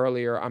on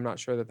earlier, I'm not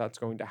sure that that's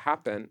going to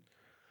happen.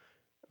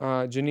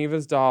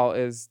 Geneva's doll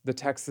is the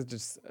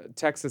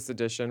Texas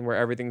edition where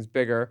everything's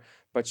bigger,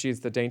 but she's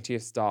the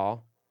daintiest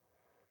doll.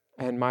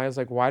 And Maya's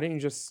like, why didn't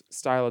you just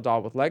style a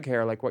doll with leg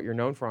hair like what you're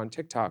known for on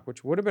TikTok,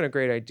 which would have been a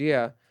great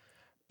idea.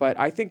 But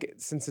I think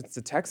since it's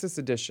the Texas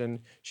edition,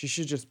 she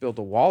should just build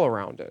a wall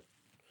around it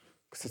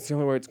because it's the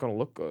only way it's going to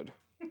look good.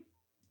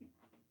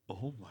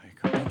 Oh my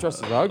God. That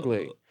dress is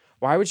ugly.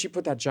 Why would she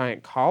put that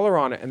giant collar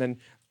on it and then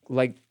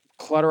like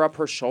clutter up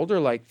her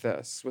shoulder like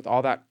this with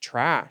all that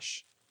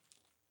trash?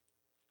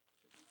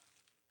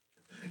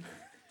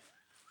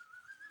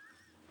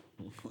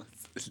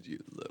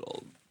 You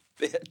little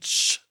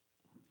bitch.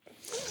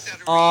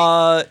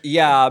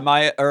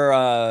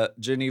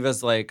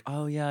 Geneva's like,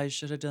 oh yeah, I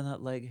should have done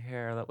that leg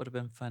hair. That would have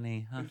been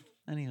funny, huh?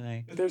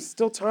 Anyway. There's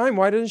still time.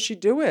 Why didn't she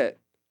do it?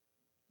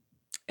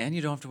 And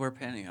you don't have to wear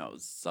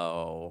pantyhose,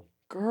 so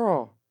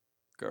Girl.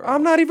 girl.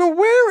 I'm not even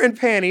wearing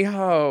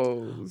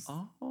pantyhose.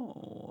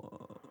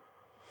 Oh.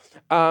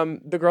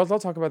 The girls all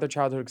talk about their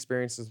childhood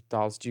experiences with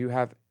dolls. Do you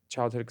have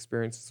childhood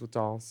experiences with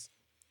dolls?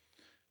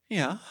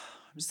 Yeah.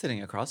 I'm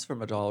sitting across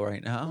from a doll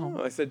right now.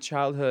 Oh, I said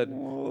childhood,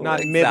 Oh,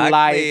 not exactly.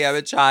 midlife. I'm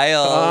a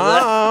child.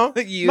 Oh,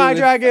 my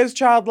drag is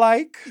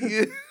childlike.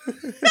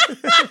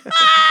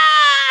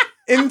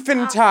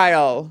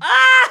 Infantile.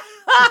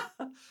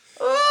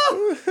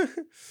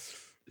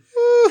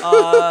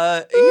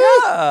 I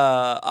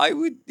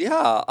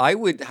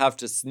would have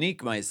to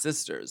sneak my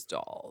sister's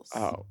dolls.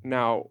 Oh,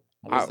 now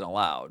I wasn't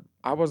allowed.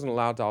 I wasn't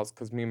allowed dolls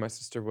because me and my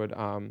sister would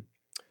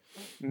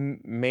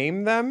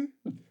maim them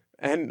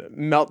and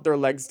melt their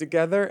legs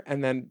together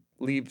and then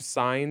leave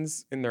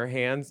signs in their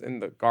hands in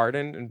the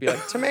garden and be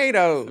like,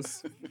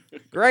 tomatoes,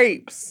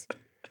 grapes.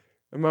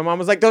 And my mom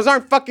was like, those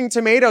aren't fucking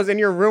tomatoes and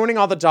you're ruining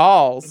all the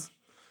dolls.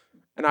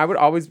 And I would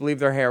always believe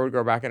their hair would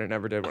grow back and it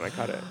never did when I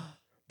cut it.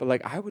 But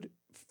like, I would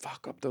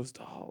fuck up those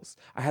dolls.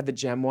 I had the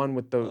gem one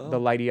with the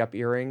lighty up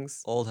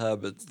earrings. Old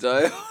habits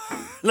die.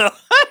 No,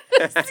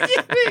 just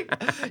kidding.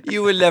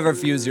 You would never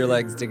fuse your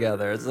legs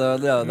together, so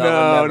no,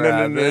 that would never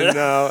happen.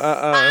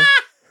 No.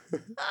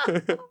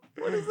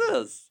 What is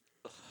this?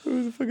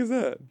 Who the fuck is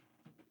that?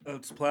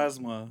 It's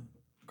Plasma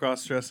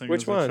cross-dressing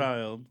Which as one? a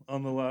child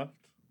on the left.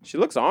 She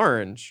looks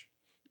orange.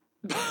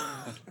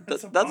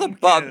 That's a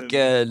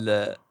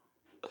pumpkin.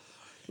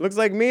 Looks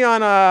like me on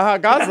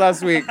Hot Gods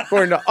last week,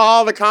 according to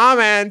all the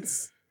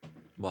comments.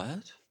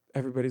 What?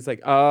 Everybody's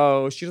like,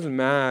 oh, she doesn't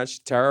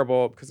match.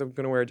 Terrible. Because I'm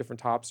going to wear a different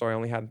top, so I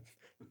only had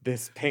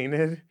this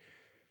painted.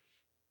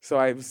 So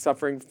I was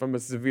suffering from a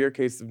severe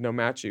case of no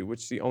matchy,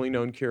 which the only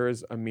known cure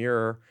is a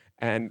mirror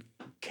and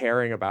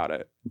caring about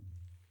it.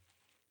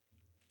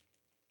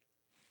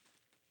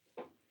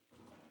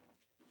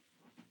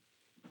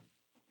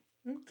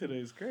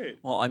 Today's great.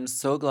 Well, I'm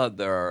so glad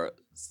there are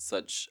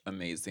such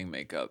amazing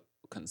makeup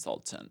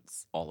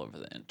consultants all over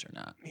the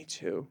internet. Me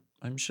too.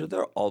 I'm sure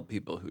they're all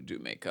people who do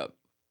makeup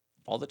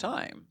all the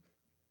time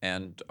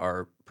and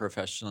are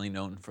professionally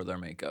known for their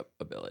makeup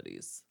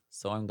abilities.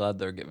 So I'm glad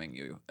they're giving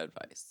you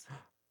advice.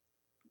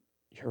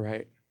 You're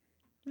right.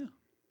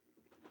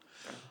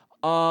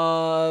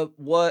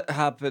 What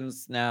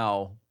happens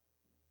now?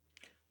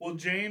 Well,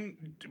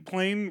 Jane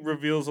Plain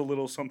reveals a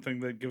little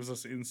something that gives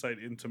us insight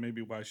into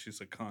maybe why she's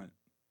a cunt.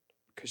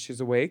 Because she's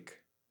awake?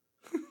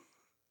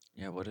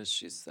 Yeah, what does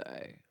she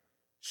say?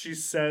 She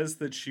says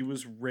that she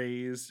was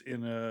raised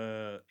in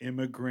a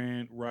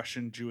immigrant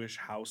Russian Jewish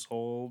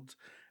household,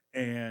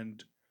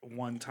 and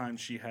one time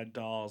she had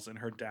dolls and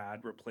her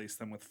dad replaced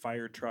them with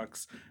fire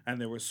trucks, and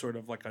there was sort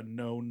of like a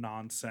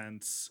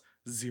no-nonsense,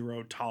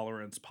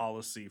 zero-tolerance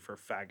policy for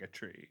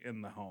faggotry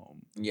in the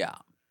home. Yeah.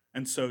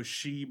 And so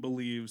she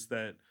believes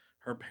that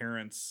her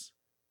parents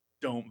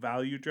don't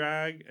value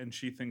drag, and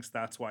she thinks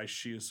that's why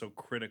she is so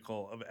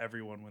critical of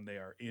everyone when they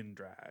are in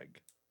drag.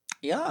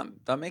 Yeah,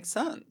 that makes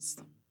sense.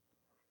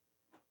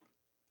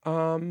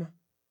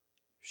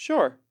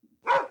 Sure.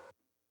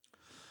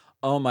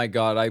 Oh my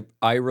God,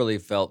 I really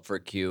felt for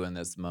Q in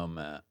this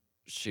moment.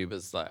 She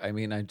was like,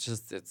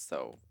 it's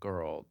so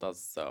girl.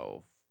 That's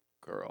so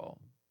girl.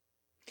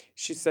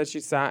 She said she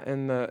sat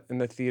in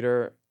the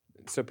theater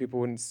so people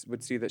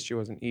would see that she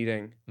wasn't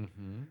eating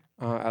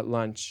at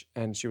lunch,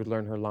 and she would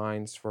learn her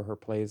lines for her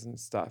plays and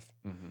stuff.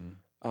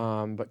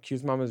 But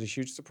Q's mom is a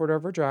huge supporter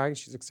of her drag.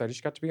 She's excited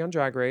she got to be on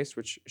Drag Race,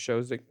 which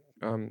shows that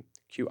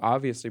Q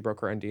obviously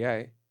broke her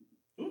NDA.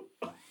 You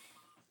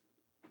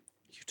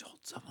told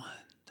someone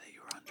that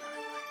you were on Drag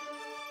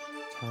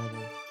Race.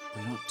 Terrible.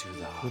 We don't do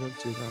that. We don't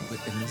do that. But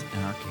in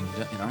our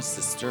kingdom, in our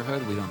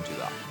sisterhood, we don't do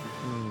that.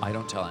 I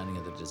don't tell any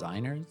of the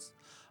designers.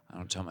 I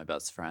don't tell my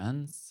best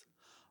friends.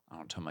 I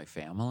don't tell my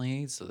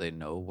family so they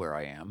know where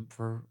I am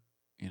for,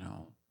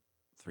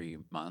 3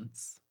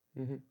 months.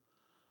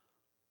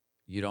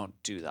 You don't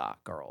do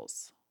that,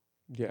 girls.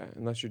 Yeah,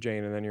 unless you're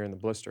Jane, and then you're in the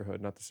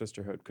blisterhood, not the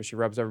sisterhood, because she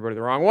rubs everybody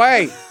the wrong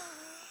way.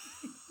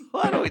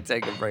 Why don't we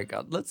take a break?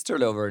 Let's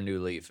turn over a new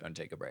leaf and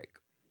take a break.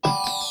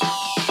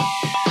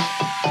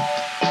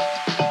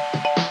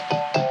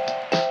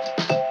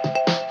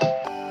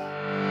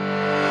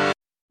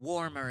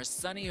 warmer,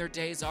 sunnier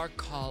days are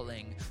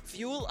calling.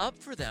 Fuel up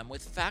for them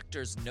with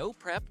Factor's no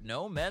prep,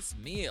 no mess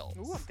meals.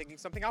 Ooh, I'm thinking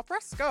something al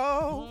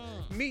fresco.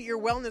 Meet your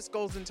wellness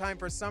goals in time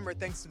for summer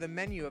thanks to the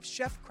menu of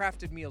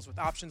chef-crafted meals with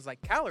options like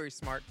Calorie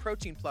Smart,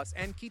 Protein Plus,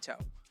 and Keto.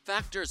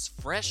 Factor's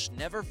fresh,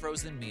 never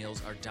frozen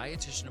meals are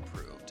dietitian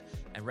approved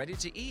and ready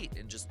to eat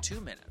in just 2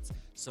 minutes.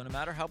 So no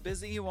matter how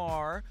busy you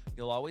are,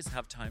 you'll always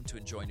have time to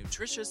enjoy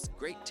nutritious,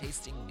 great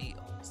tasting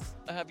meals.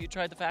 Have you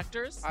tried the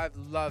Factors? I've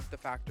loved the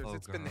Factors. Oh,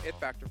 It's been the girl. it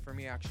factor for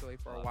me actually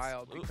for a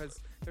while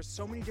because there's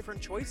so many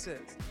different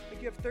choices.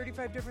 Like you have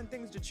 35 different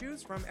things to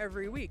choose from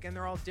every week, and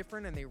they're all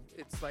different. And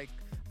it's like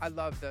I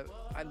love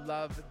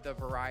the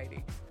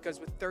variety because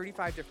with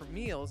 35 different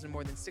meals and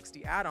more than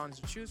 60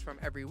 add-ons to choose from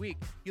every week,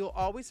 you'll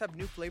always have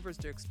new flavors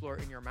to explore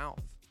in your mouth.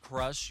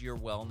 Crush your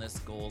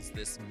wellness goals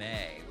this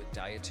May with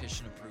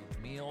dietitian-approved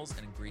meals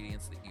and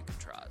ingredients that you can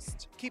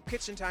trust. Keep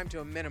kitchen time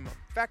to a minimum.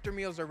 Factor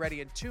meals are ready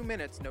in 2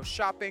 minutes. No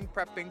shopping,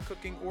 prepping,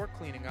 cooking, or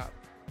cleaning up.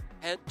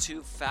 Head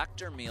to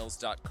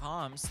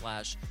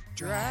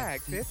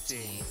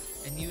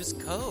factormeals.com/drag50 and use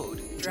code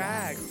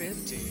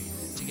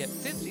DRAG50 to get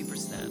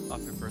 50%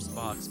 off your first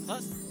box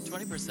plus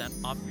 20%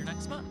 off your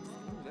next month.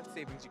 Ooh, that's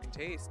savings you can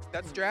taste.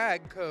 That's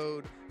drag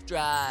code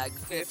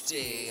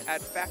Drag50 at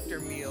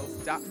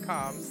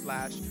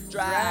factormeals.com/drag50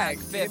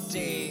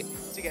 drag50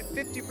 to get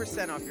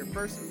 50% off your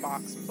first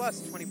box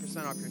plus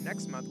 20% off your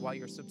next month while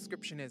your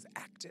subscription is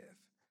active.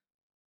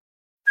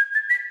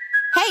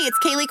 Hey, it's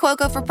Kaylee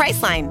Cuoco for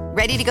Priceline.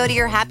 Ready to go to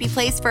your happy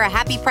place for a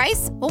happy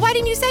price? Well, why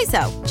didn't you say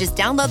so? Just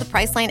download the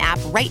Priceline app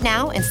right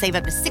now and save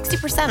up to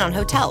 60% on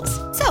hotels.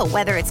 So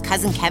whether it's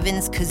Cousin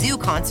Kevin's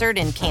Kazoo Concert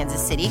in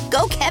Kansas City,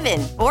 go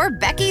Kevin, or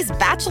Becky's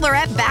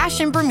Bachelorette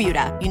Bash in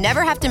Bermuda, you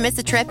never have to miss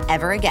a trip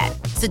ever again.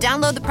 So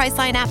download the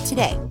Priceline app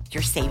today.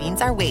 Your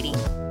savings are waiting.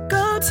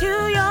 Go to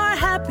your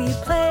happy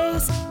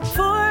place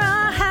for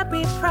a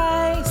happy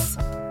price.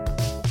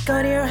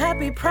 Go to your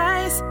happy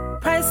price,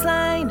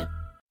 Priceline.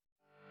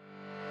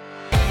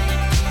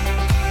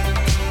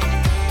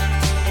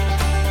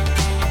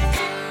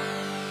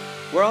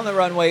 We're on the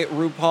runway.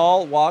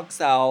 RuPaul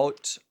walks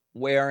out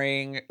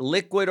wearing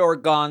liquid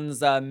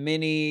organza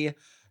mini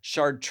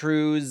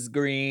chartreuse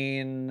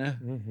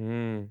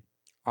green.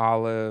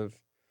 Olive.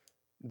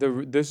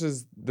 This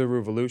is the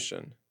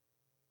revolution.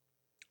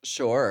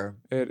 Sure.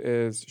 It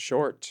is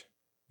short.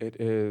 It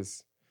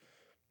is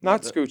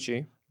not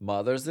scoochy.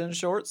 Mothers in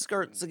short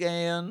skirts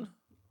again.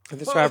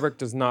 This fabric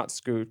does not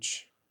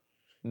scooch.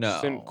 No.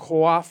 It's in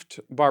coiffed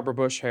Barbara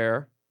Bush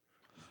hair.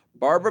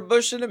 Barbara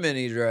Bush in a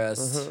mini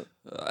dress.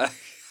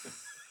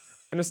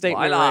 And a statement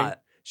Why ring.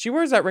 not? She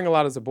wears that ring a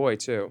lot as a boy,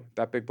 too.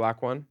 That big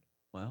black one.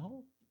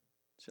 Well,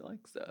 she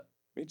likes that.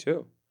 Me,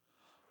 too.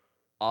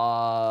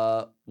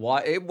 Why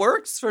it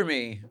works for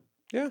me.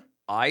 Yeah.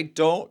 I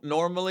don't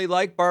normally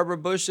like Barbara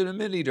Bush in a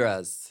mini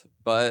dress,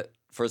 but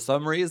for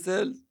some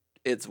reason,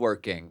 it's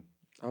working.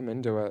 I'm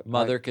into it.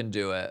 Mother can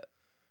do it.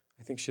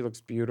 I think she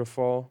looks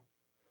beautiful.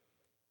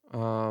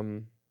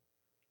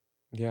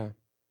 Yeah.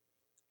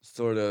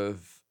 Sort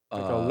of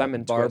Like a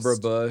lemon Barbara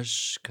twist.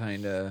 Bush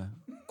kind of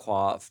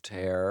coiffed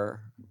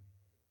hair.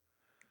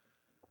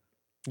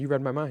 You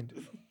read my mind.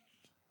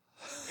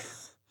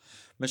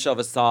 Michelle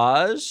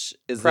Visage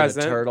is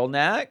Present. in a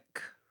turtleneck.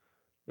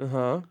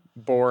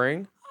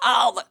 Boring.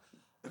 I'll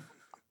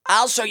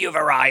show you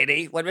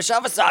variety. When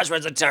Michelle Visage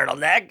wears a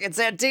turtleneck, and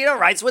Santino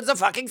Rice wins a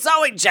fucking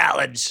sewing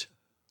challenge.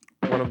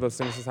 One of those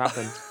things has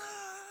happened.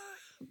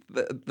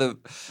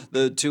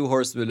 The two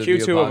horsemen of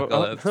Q2 the of-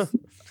 apocalypse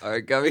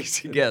are coming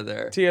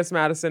together. T.S.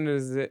 Madison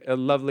is a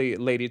lovely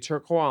Lady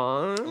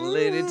Turquoise.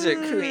 Lady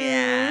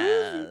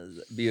Turquoise.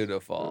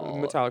 Beautiful.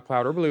 Metallic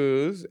Powder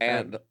Blues.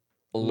 And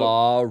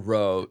La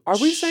Roche. Are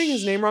we saying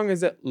his name wrong?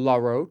 Is it La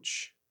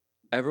Roche?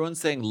 Everyone's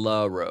saying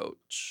La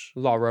Roche,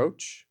 La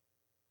Roche?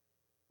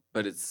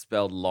 but it's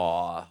spelled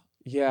law.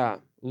 Yeah.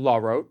 La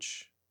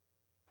Roche.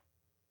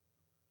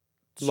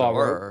 La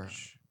Sure.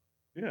 Roche.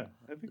 Yeah,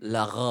 I think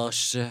La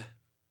Roche.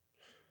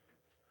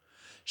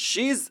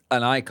 She's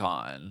an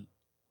icon.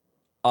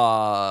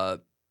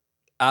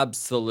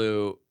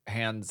 Absolute,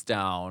 hands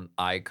down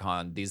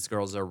icon. These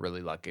girls are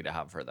really lucky to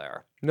have her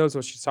there. Knows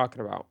what she's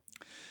talking about.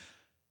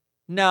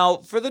 Now,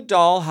 for the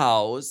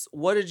dollhouse,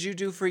 what did you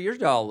do for your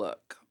doll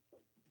look?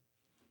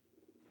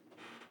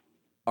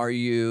 Are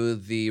you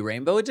the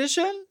rainbow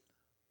edition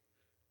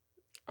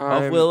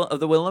of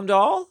the Willem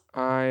doll?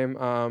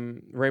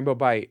 I'm Rainbow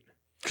Bite.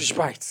 'Cause she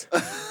bites.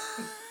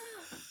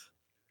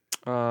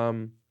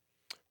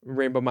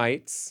 Rainbow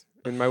Mites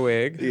in my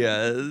wig.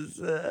 Yes.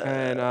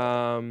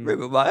 And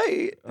Rainbow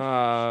Bite.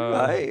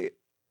 Right.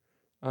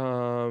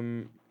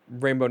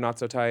 Rainbow Not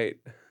So Tight.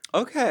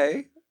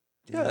 Okay.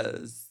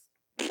 Yes.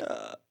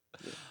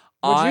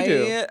 What'd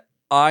you do?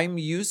 I'm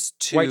used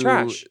to White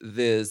trash.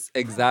 this.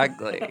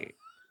 Exactly.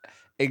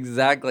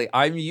 Exactly.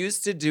 I'm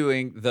used to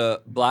doing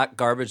the black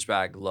garbage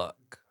bag look.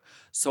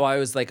 So I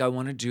was like, I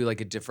want to do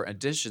like a different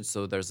edition.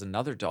 So there's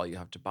another doll you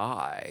have to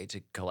buy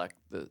to collect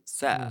the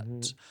set.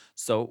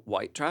 So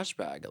white trash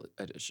bag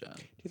edition.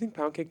 Do you think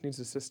Pound Cake needs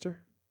a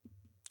sister?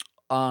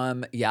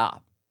 Yeah.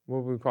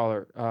 what would we call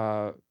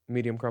her?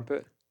 Medium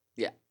crumpet.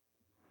 Yeah.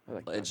 I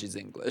like And that. she's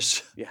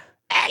English. Yeah.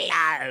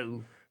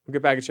 Hello. We'll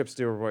get Bag of Chips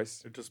to do her voice.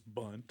 They're just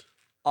bunt.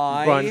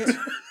 Bunt.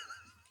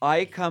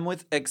 I come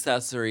with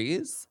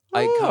accessories.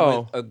 I come Oh.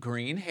 with a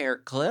green hair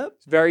clip.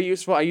 Very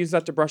useful. I use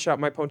that to brush out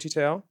my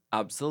ponytail.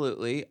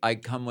 Absolutely. I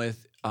come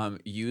with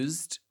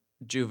used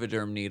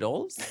Juvederm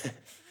needles.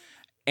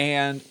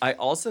 And I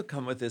also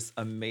come with this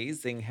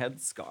amazing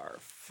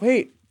headscarf.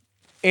 Wait,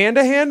 and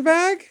a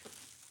handbag?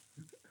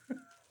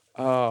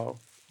 Oh.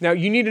 Now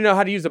you need to know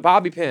how to use a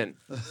bobby pin,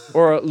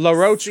 or La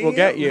Roche will See?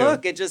 get you.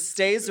 Look, it just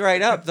stays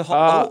right up. The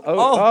whole.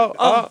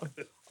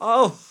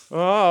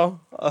 Oh.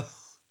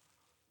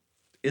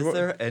 Is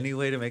there any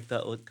way to make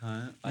that look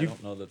kind? I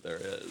don't know that there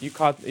is. You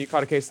caught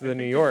a case of the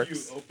New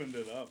Yorks. You opened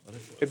it up.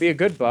 It'd be a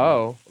good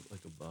bow. Like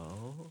a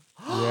bow?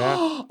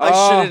 Yeah. I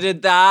should have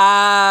did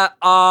that.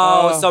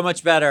 Oh, Oh. so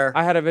much better.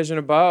 I had a vision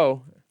of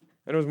bow,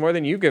 and it was more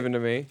than you've given to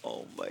me.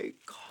 Oh my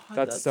god.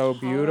 That's so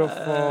beautiful.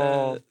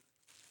 hot.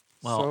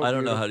 Well, So I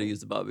don't know how to beautiful.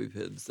 use a bobby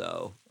pin,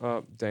 so.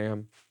 Oh,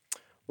 damn.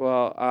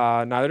 Well,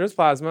 neither does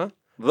Plasma.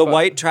 The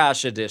white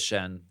trash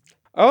edition.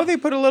 Oh, they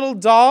put a little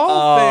doll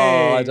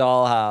thing. A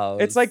dollhouse.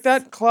 It's like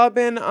that club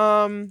in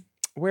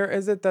where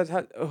is it that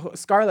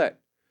Scarlet?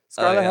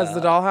 Scarlet has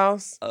the yeah.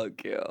 dollhouse. Oh,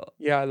 cute.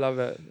 Yeah, I love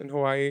it in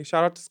Hawaii.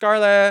 Shout out to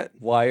Scarlet.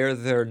 Why are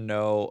there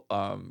no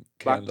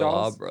Black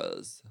dolls?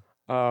 candelabras?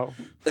 Oh,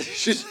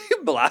 She's say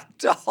black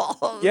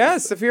dolls. yeah.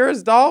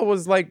 Saphira's doll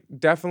was like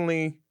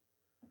definitely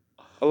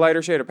a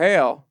lighter shade of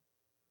pale.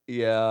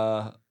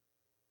 Yeah.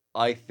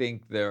 I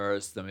think there are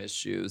some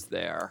issues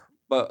there.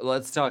 But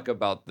let's talk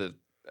about the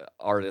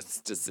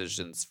artist's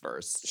decisions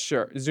first.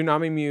 Sure.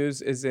 Tsunami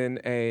Muse is in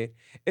it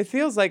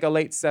feels like a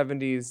late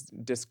 70s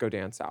disco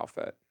dance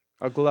outfit.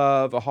 A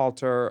glove, a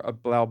halter, a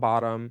bell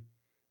bottom,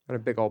 and a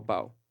big old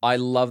bow. I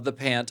love the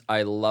pant.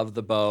 I love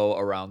the bow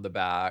around the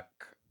back.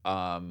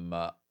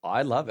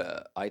 I love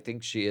it. I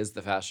think she is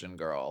the fashion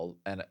girl,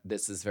 and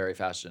this is very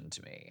fashion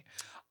to me.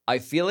 I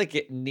feel like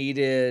it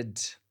needed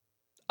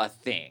a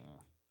thing,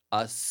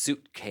 a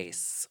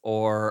suitcase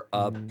or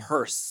a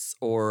purse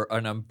or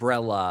an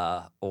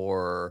umbrella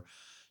or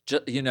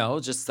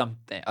just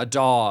something, a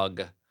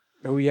dog.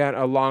 Oh, yeah,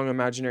 a long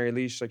imaginary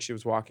leash like she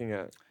was walking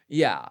it.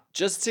 Yeah,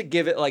 just to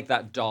give it like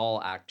that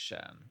doll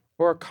action.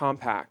 Or a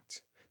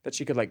compact that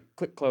she could like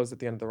click close at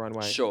the end of the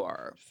runway.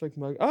 Sure. Just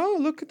like, oh,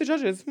 look at the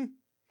judges.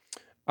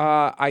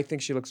 I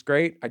think she looks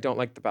great. I don't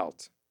like the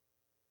belt.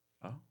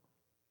 Oh.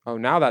 Oh,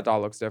 now that doll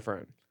looks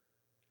different.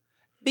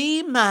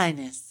 B-.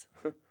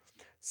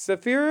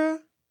 Saphira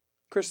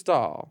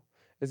Cristal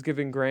is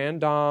giving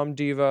Grand Dame,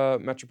 Diva,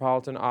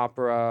 Metropolitan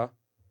Opera,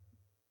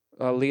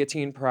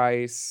 Leontine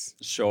Price.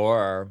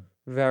 Sure.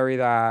 Very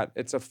that.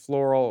 It's a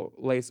floral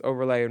lace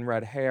overlay in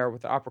red hair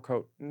with the opera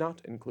coat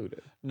not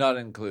included. Not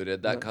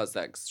included. That No. costs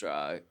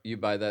extra. You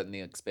buy that in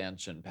the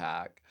expansion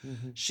pack.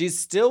 Mm-hmm. She's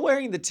still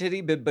wearing the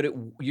titty bib, but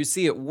you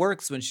see it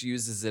works when she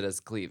uses it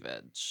as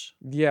cleavage.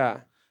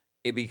 Yeah.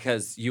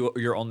 Because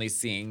you're only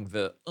seeing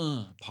the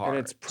part. And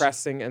it's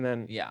pressing and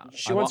then Yeah.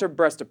 she wants her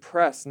breast to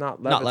press,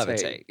 not levitate. Not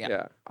levitate,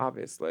 yeah.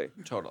 Obviously.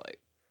 Totally.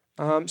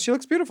 She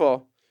looks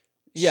beautiful.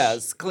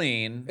 Yes,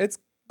 clean. It's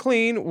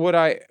clean. Would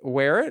I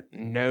wear it?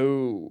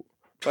 No.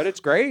 But it's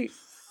great.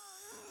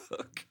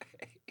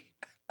 Okay.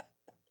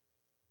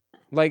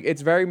 Like,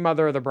 it's very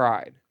Mother of the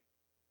Bride.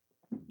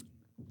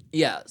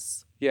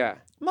 Yes. Yeah.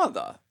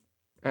 Mother.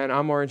 And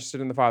I'm more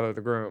interested in the father of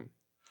the groom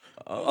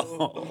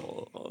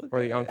Oh.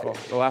 or the uncle.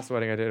 The last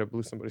wedding I did, I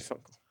blew somebody's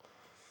uncle.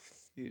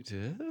 You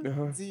did?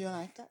 Uh-huh. Do you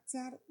like that,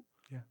 Daddy?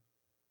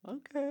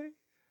 Okay.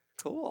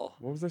 Cool.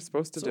 What was I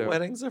supposed to That's what do?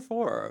 weddings are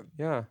for.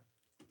 Yeah.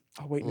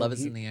 Oh, wait. Love no,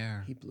 is in the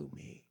air. He blew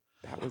me.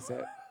 That was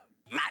it.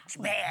 Much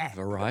better.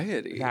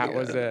 Variety. That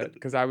was it.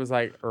 Because I was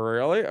like,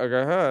 really? Oh,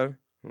 go ahead.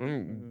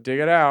 Dig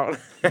it out.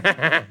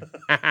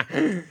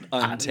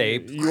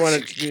 Untape. You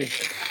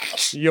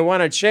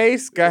want to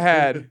chase? Go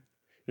ahead.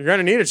 You're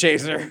gonna need a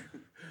chaser.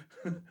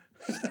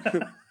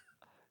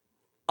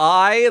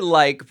 I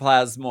like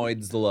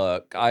Plasmoid's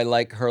look. I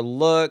like her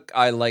look.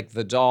 I like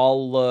the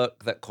doll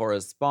look that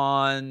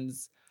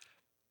corresponds.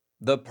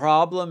 The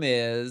problem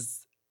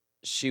is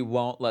she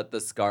won't let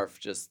the scarf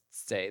just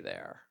stay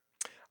there.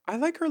 I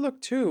like her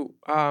look too.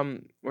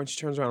 When she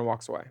turns around and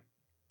walks away.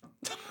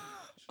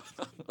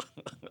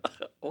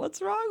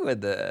 What's wrong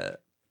with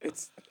it?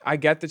 I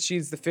get that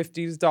she's the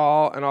 50s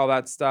doll and all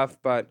that stuff,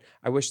 but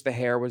I wish the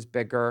hair was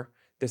bigger.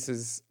 This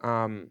is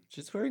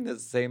She's wearing the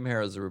same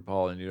hair as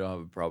RuPaul, and you don't have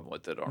a problem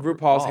with it. On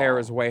RuPaul's hair RuPaul.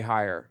 is way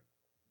higher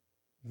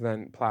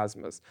than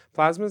Plasma's.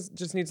 Plasma's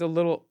just needs a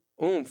little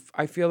oomph.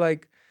 I feel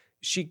like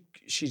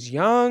she's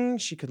young,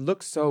 she could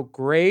look so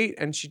great,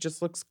 and she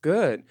just looks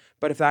good.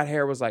 But if that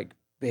hair was like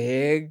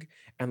big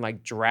and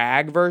like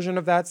drag version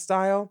of that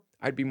style,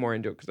 I'd be more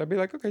into it because I'd be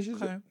like, okay,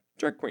 she's a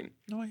drag queen.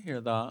 No, I hear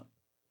that.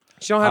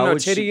 She don't have no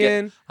would she titty get-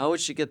 in. How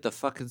would she get the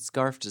fucking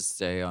scarf to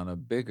stay on a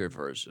bigger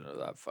version of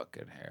that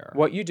fucking hair?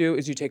 What you do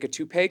is you take a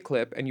toupee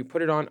clip and you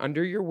put it on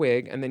under your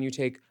wig, and then you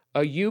take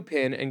a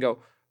U-pin and go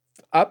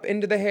up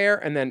into the hair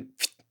and then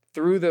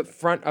through the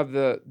front of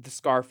the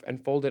scarf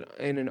and fold it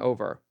in and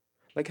over.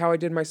 Like how I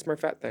did my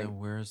Smurfette thing. And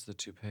where's the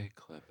toupee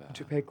clip at?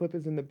 Toupee clip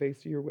is in the base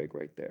of your wig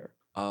right there.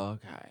 Oh,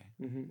 okay.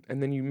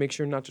 And then you make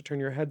sure not to turn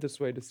your head this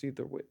way to see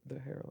the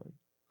hairline.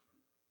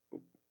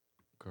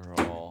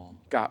 Girl.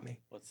 Got me.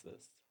 What's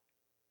this?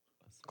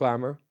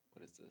 Glamour.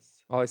 What is this?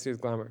 All I see is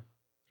glamour.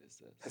 What is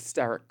this?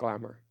 Hysteric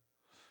glamour.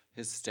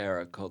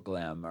 Hysterical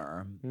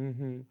glamour.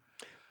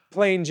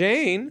 Plain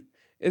Jane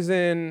is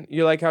in,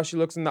 you like how she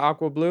looks in the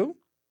aqua blue?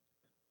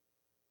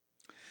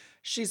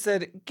 She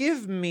said,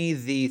 give me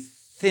the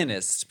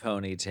thinnest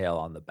ponytail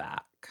on the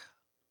back.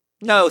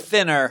 No,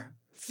 thinner.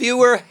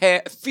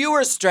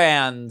 Fewer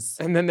strands.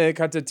 And then they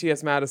cut to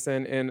T.S.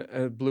 Madison in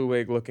a blue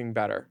wig looking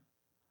better.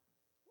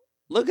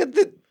 Look at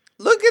the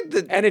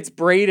And it's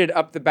braided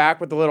up the back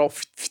with a little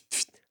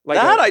like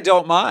that I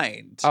don't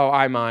mind. Oh,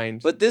 I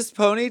mind. But this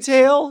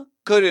ponytail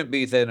couldn't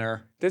be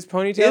thinner. This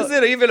ponytail Is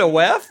it even a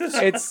weft?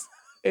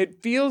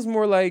 It feels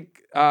more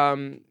like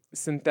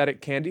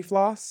synthetic candy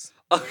floss.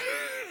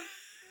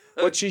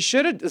 What she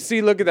should have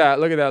look at that.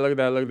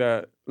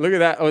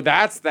 Oh,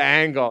 that's the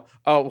angle.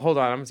 Oh, hold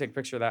on. I'm gonna take a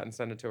picture of that and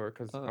send it to her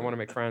because I want to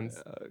make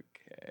friends.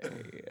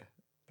 Okay.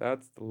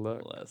 That's the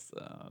look.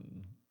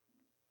 Listen.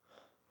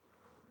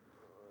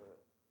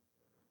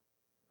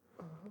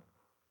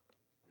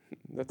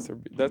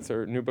 That's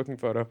her new booking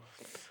photo.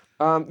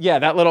 Yeah,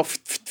 that little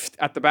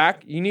at the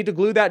back. You need to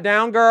glue that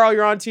down, girl.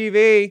 You're on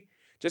TV.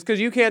 Just because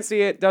you can't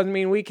see it doesn't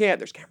mean we can't.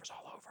 There's cameras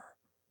all over.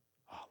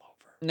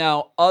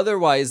 Now,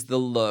 otherwise, the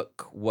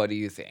look, what do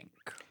you think?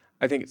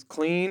 I think it's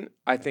clean.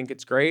 I think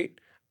it's great.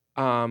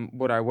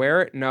 Would I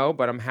wear it? No,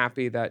 but I'm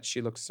happy that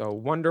she looks so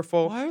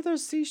wonderful. Why are there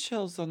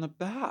seashells on the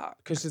back?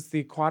 Because it's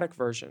the aquatic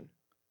version.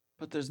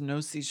 But there's no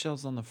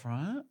seashells on the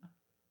front?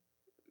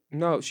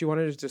 No, she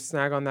wanted to just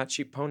snag on that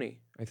cheap pony,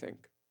 I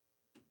think.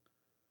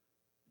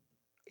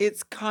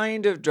 It's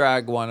kind of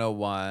Drag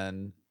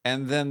 101.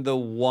 And then the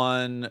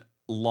one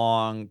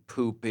long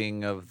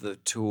pooping of the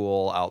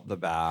tulle out the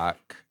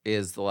back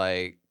is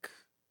like...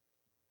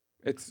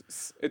 It's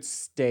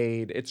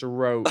stayed. It's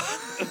rote.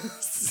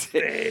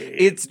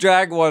 It's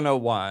Drag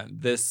 101.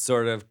 This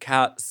sort of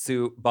cat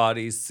suit,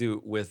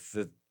 bodysuit with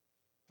the...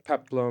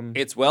 Peplum.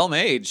 It's well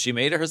made. She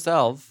made it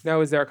herself.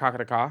 Now, is there a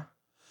kakataka?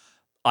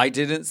 I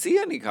didn't see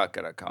any Me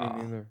kakataka.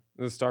 neither.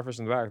 There's starfish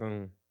in the back.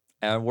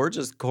 And we're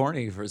just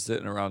corny for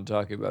sitting around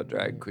talking about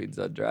drag queens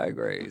on Drag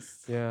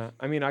Race. Yeah.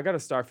 I mean, I got a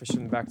starfish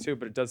in the back too,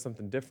 but it does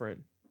something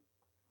different.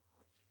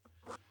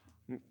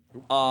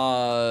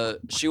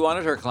 She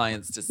wanted her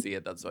clients to see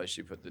it. That's why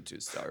she put the two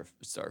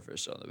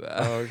starfish on the back.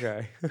 Oh,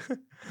 okay.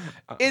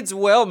 It's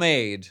well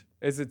made.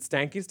 Is it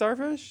stanky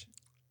starfish?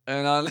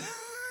 And on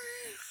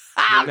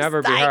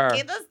Never be her.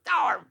 Stanky the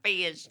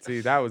starfish.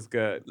 See, that was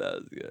good. that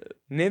was good.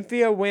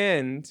 Nymphia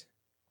Wind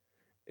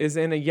is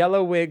in a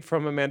yellow wig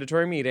from a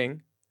mandatory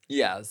meeting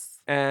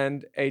Yes.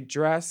 and a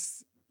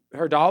dress.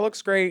 Her doll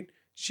looks great.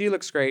 She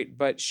looks great,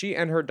 but she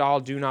and her doll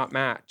do not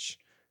match.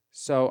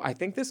 So I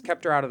think this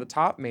kept her out of the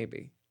top,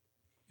 maybe.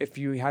 If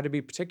you had to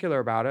be particular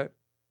about it.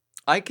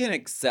 I can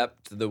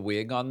accept the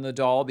wig on the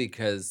doll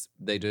because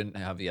they didn't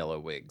have yellow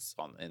wigs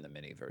in the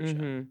mini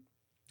version.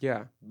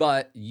 Yeah.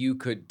 But you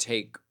could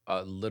take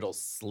a little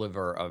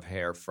sliver of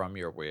hair from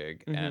your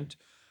wig and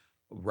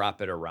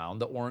wrap it around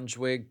the orange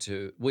wig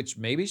which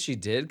maybe she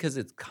did because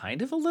it's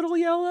kind of a little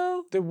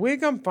yellow. The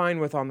wig I'm fine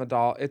with on the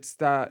doll. It's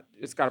got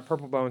a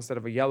purple bow instead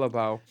of a yellow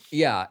bow.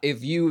 Yeah,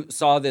 if you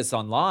saw this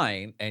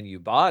online and you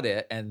bought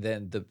it and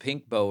then the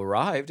pink bow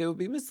arrived, it would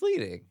be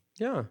misleading.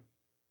 Yeah.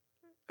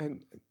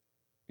 And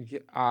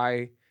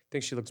I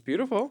think she looks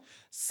beautiful.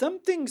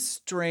 Something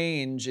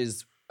strange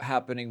is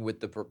happening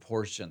with the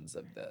proportions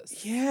of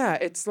this. Yeah,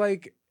 it's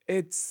like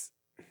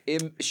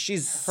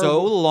She's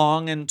so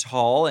long and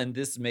tall, and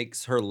this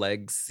makes her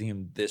legs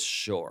seem this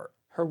short.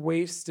 her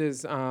waist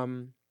is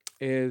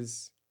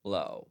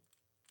Low.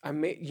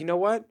 you know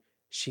what?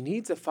 She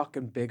needs a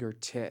fucking bigger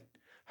tit.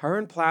 Her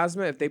and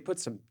Plasma, if they put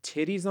some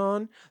titties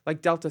on,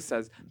 like Delta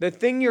says, the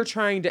thing you're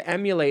trying to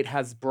emulate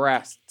has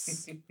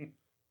breasts.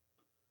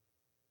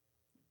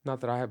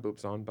 Not that I have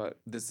boobs on, but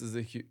This is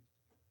a huge...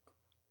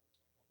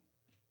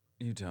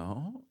 You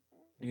don't?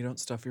 You don't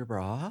stuff your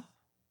bra?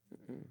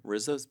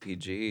 Rizzo's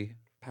PG.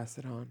 pass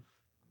it on.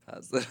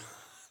 Pass it.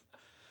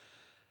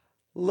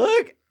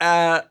 Look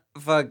at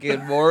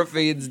fucking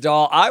Morphine's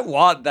doll. I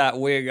want that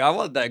wig. I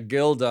want that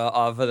Gilda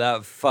off of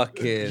that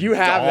fucking You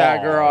have that,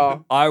 doll.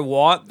 girl. I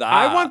want that.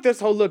 I want this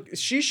whole look.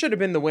 She should have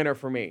been the winner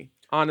for me,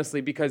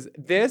 honestly, because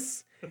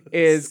this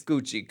is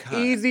Scoochie cunt.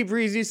 easy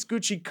breezy,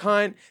 scoochy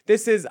cunt.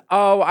 This is,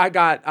 I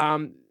got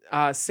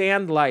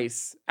sand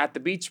lice at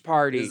the beach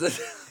party.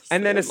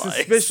 And then a Sand lice.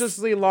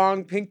 suspiciously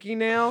long pinky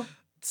nail.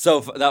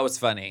 So that was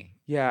funny.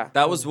 Yeah.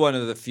 That was one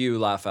of the few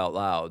laugh out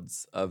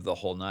louds of the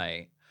whole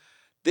night.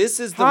 This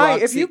is the Hi,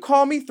 Roxy. if you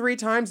call me 3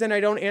 times and I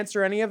don't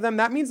answer any of them,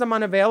 that means I'm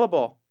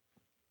unavailable.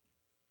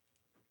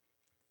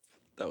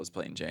 That was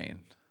plain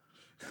Jane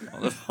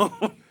on the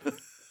phone.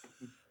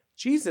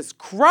 Jesus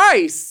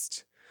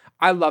Christ.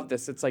 I love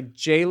this. It's like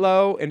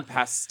J-Lo in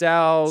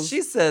pastels.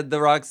 She said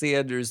the Roxy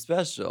Andrews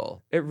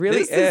special. It really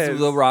this is.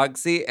 the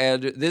Roxy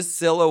Andrews. This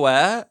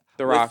silhouette.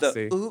 The with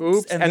Roxy. the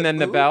Oops. And the then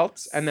the belt.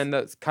 oops. And then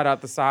the cut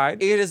out the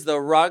side. It is the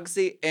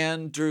Roxy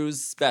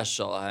Andrews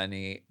special,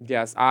 honey.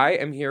 Yes, I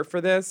am here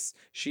for this.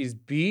 She's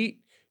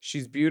beat.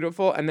 She's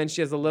beautiful. And then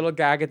she has a little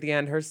gag at the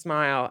end, her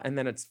smile, and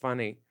then it's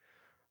funny.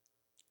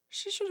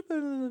 She should have been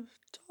in the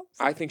top.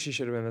 I think she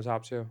should have been in the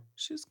top 2.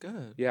 She's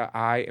good. Yeah,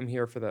 I am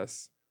here for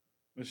this.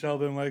 Michelle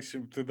didn't like she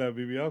threw that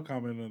BBL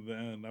comment at the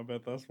end. I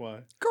bet that's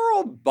why.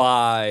 Girl,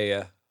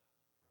 bye.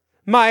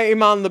 My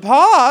Iman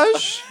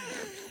Lepage.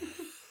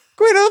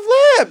 Queen of the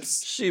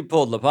Flips. She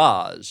pulled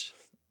Lepage.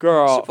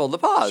 Girl. She pulled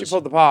Lepage. She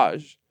pulled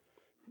Lepage.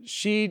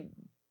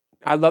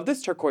 I love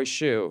this turquoise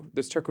shoe.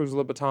 This turquoise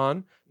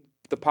Louboutin.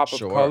 The pop of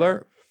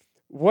color.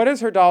 What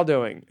is her doll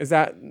doing? Is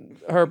that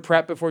her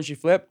prep before she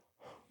flip?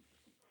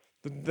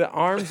 The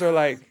arms are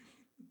like,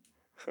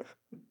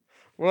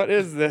 what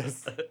is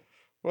this?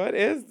 What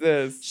is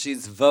this?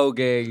 She's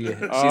voguing.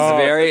 She's Oh,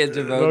 very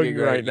into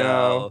voguing right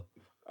now.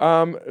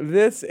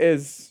 This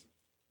is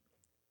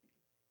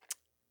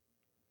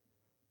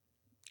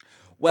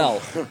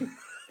Well,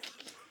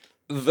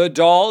 the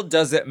doll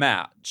doesn't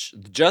match.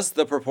 Just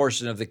the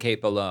proportion of the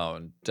cape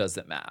alone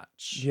doesn't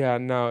match. yeah,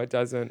 no, it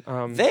doesn't.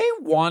 They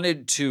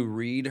wanted to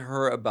read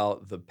her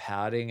about the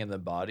padding and the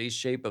body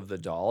shape of the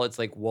doll. It's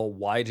like, well,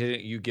 why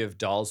didn't you give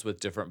dolls with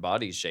different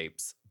body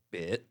shapes,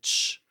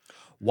 bitch?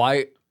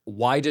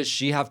 Why does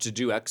she have to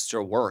do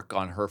extra work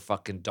on her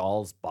fucking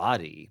doll's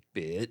body,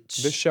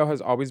 bitch? This show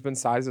has always been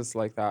sizes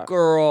like that.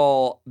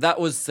 Girl, that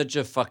was such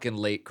a fucking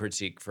late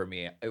critique for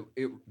me.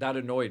 That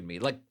annoyed me.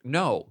 Like,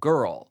 no,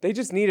 girl. They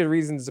just needed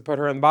reasons to put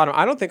her in the bottom.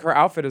 I don't think her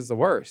outfit is the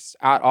worst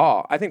at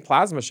all. I think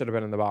Plasma should have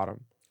been in the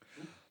bottom.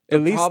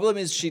 At least Problem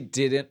is she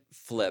didn't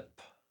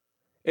flip.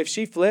 if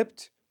she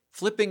flipped,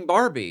 Flipping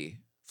Barbie.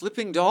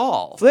 Flipping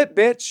doll. flip,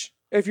 bitch.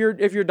 If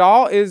your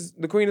doll is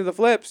the queen of the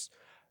flips,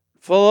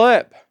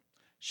 flip.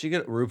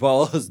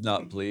 RuPaul is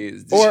not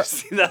pleased. Did Or- you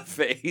see that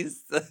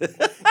face?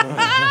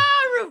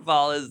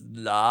 RuPaul is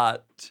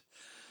not.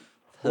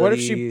 What if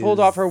she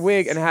pulled off her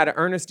wig and pleased. had an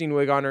Ernestine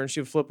wig on her and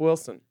she would flip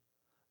Wilson?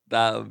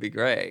 That would be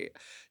great.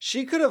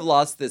 She could have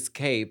lost this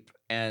cape,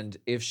 and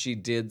if she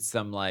did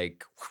some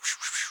like,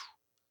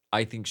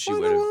 I think she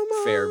would have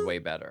fared way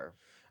better.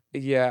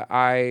 Yeah,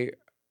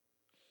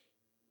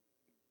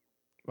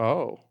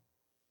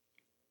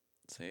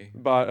 See.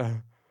 but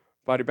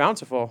Body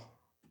Bountiful.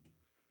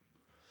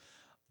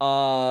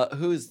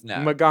 Who's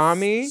next?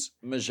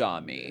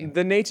 Majami.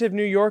 The native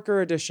New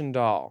Yorker edition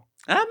doll.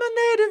 I'm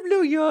a native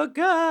New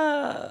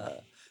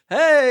Yorker.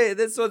 Hey,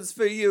 this one's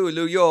for you,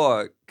 New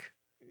York.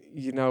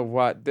 You know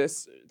what?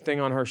 This thing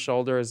on her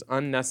shoulder is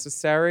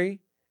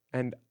unnecessary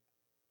and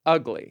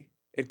ugly.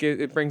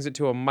 It brings it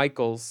to a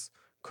Michael's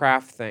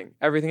craft thing.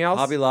 Everything else,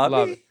 Hobby Lobby?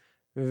 love it.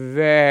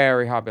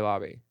 Very Hobby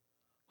Lobby.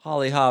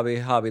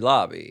 Hobby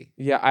Lobby.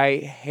 Yeah, I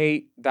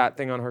hate that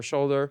thing on her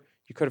shoulder.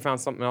 You could have found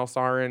something else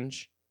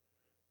orange.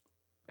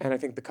 And I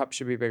think the cup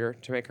should be bigger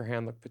to make her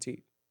hand look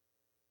petite.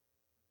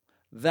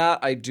 That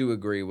I do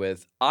agree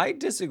with. I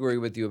disagree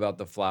with you about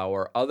the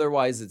flower.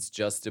 Otherwise, it's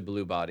just a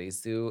blue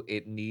bodysuit.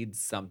 It needs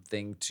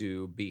something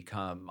to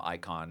become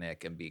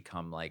iconic and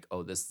become like,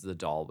 oh, this is a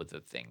doll with a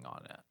thing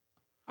on it.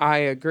 I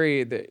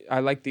agree that I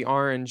like the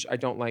orange. I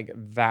don't like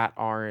that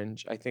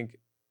orange. I think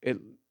it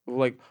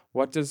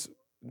what does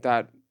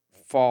that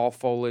fall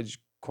foliage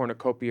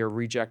cornucopia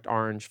reject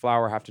orange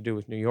flower have to do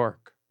with New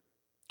York?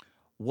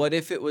 What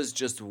if it was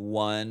just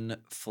one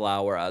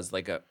flower as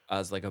like a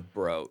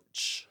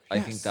brooch? I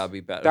think Yes. that'd be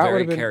better. That Very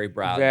would've been Carrie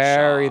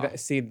Bradshaw.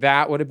 See,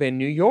 that would have been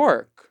New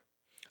York.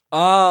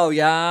 Oh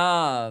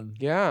yeah.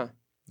 Yeah.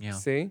 Yeah.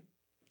 See?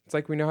 It's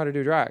like we know how to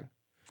do drag.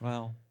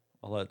 Well,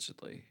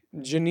 allegedly.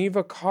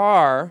 Geneva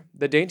Carr,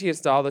 the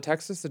daintiest doll, the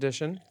Texas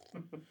edition.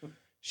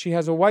 She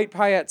has a white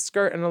paillette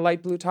skirt and a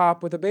light blue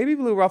top with a baby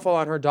blue ruffle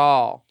on her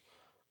doll.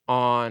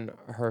 On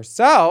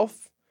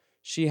herself,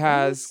 she What's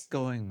has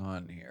going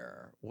on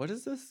here? What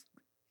is this?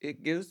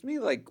 It gives me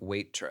like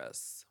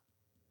waitress.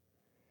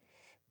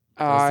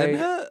 Doesn't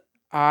it?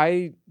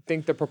 I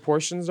think the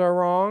proportions are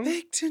wrong.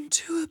 Baked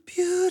into a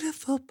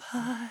beautiful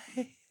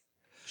pie.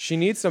 She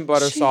needs some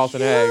butter, salt,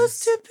 and She eggs.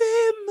 used to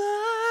be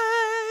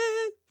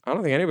mine. I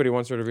don't think anybody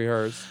wants her to be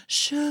hers.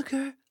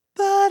 Sugar,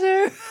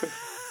 butter.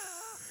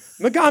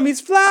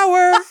 Megami's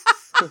flower.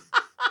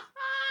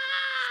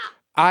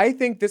 I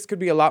think this could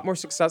be a lot more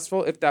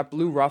successful if that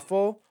blue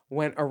ruffle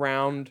went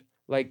around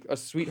like a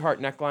sweetheart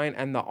neckline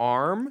and the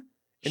arm.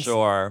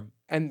 Sure.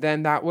 And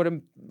then that would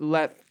have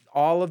let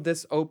all of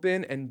this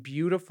open and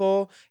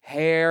beautiful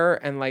hair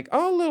and like,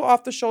 oh, a little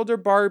off the shoulder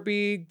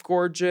Barbie,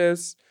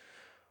 gorgeous.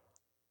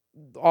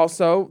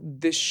 Also,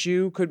 this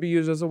shoe could be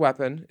used as a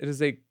weapon. It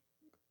is a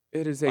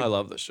I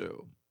love the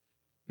shoe.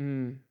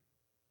 Mm,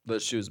 The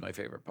shoe's my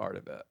favorite part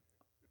of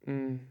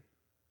it.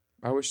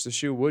 I wish the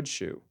shoe would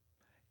shoe.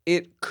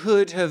 It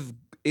could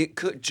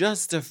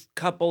just a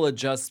couple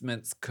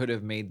adjustments could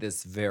have made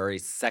this very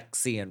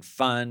sexy and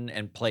fun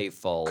and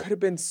playful. Could have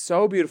been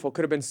so beautiful.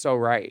 Could have been so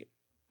right.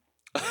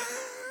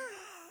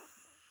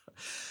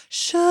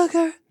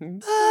 Sugar,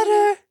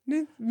 butter.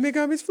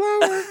 Megami's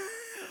flower.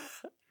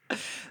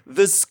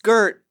 The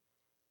skirt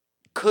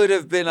could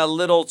have been a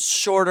little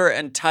shorter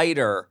and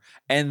tighter,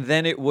 and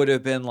then it would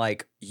have been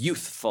like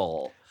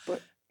youthful.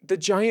 But the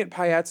giant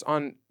paillettes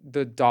on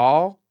the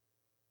doll,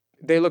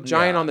 they look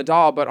giant Yeah. on the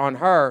doll, but on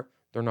her,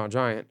 they're not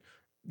giant.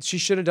 She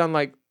should have done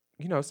like,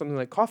 something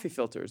like coffee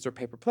filters or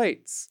paper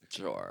plates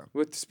Sure.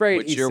 with spray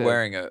Which you're adhesive.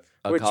 wearing a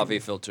Which- coffee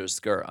filter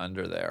skirt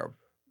under there.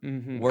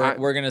 Mhm.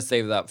 We're gonna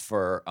save that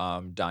for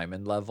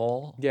diamond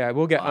level. Yeah,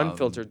 we'll get um,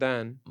 unfiltered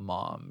then.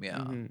 Mom, yeah.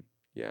 Mhm.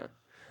 Yeah.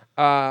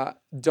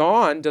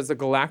 Dawn does a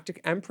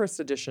Galactic Empress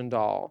edition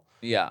doll.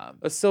 Yeah.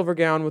 A silver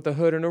gown with a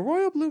hood and a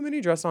royal blue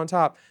mini dress on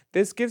top.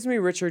 This gives me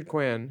Richard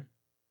Quinn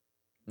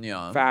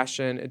Yeah.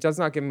 fashion. It does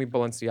not give me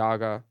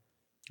Balenciaga.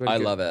 I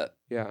love it.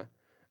 Yeah.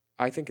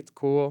 I think it's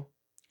cool.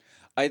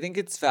 I think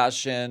it's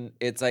fashion.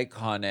 It's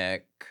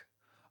iconic.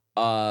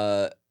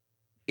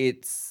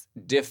 It's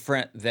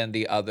different than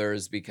the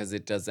others because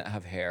it doesn't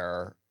have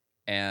hair,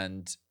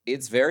 and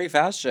it's very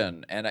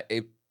fashion. And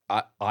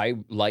I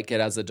like it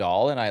as a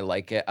doll, and I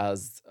like it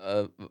as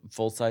a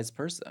full-size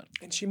person.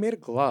 And she made a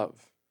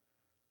glove.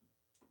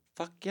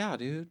 Fuck yeah,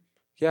 dude.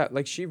 Yeah,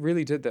 like she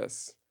really did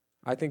this.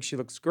 I think she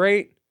looks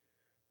great.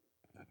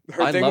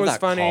 Her I thing love was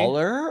that funny.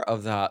 collar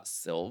of that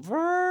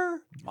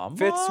silver. Mama.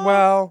 Fits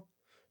well.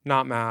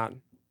 Not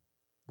mad.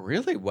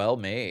 Really well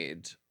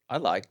made. I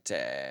liked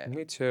it.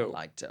 Me I too.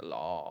 liked it a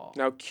lot.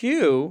 Now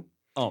Q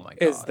Oh my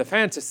god. is the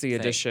fantasy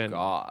Thank edition.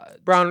 God.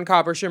 Brown and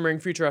copper shimmering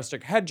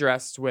futuristic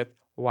headdress with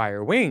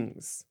wire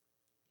wings.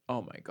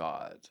 Oh my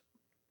god.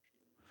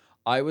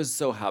 I was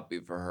so happy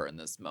for her in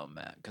this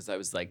moment because I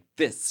was like,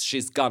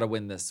 she's got to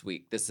win this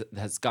week. This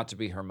has got to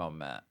be her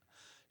moment.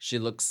 She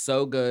looks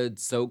so good,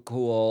 so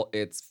cool.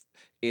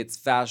 It's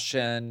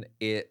fashion.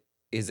 It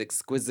is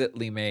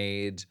exquisitely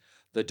made.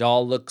 The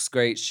doll looks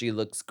great. She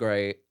looks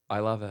great. I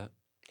love it.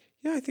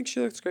 Yeah, I think she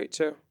looks great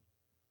too.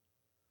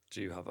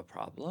 Do you have a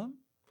problem?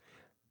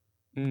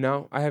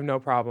 No, I have no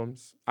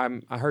problems.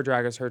 Her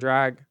drag is her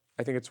drag.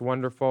 I think it's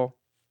wonderful.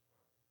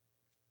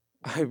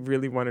 I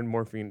really wanted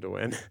Morphine to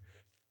win.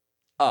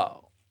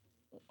 Oh,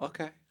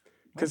 okay.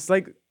 Because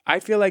I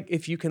feel like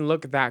if you can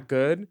look that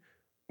good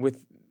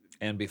with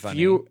And be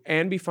funny.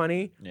 be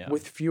funny Yeah.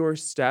 with fewer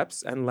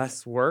steps and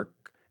less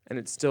work, and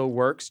it still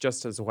works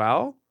just as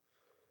well,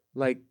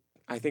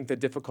 I think the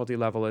difficulty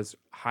level is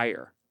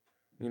higher.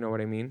 You know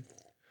what I mean?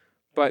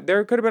 But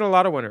there could have been a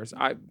lot of winners.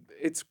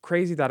 It's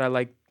crazy that I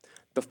like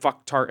the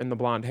fuck tart and the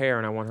blonde hair,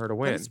 and I want her to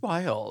win. That's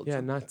wild.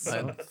 Yeah, nuts.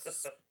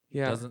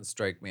 Yeah. Doesn't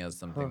strike me as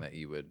something that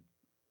you would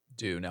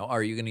do. Now,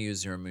 are you going to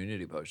use your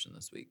immunity potion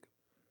this week?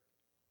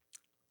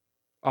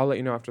 I'll let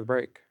you know after the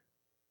break.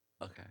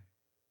 Okay.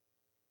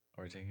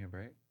 Are we taking a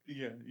break?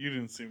 Yeah, you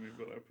didn't see me,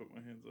 but I put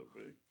my hands up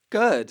big.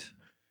 Good.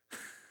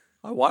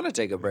 I want to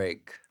take a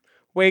break.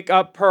 Wake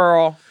up,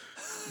 Pearl.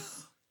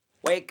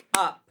 Wake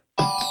up.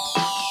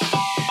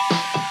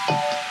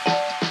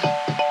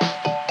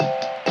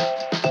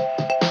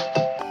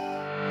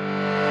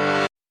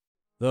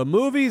 The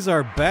movies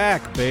are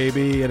back,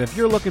 baby, and if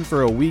you're looking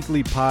for a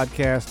weekly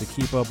podcast to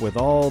keep up with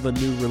all the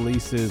new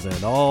releases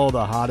and all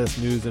the hottest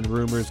news and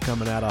rumors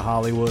coming out of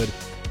Hollywood,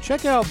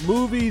 check out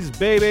Movies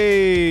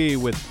Baby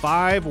with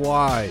 5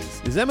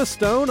 Ys. Is Emma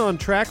Stone on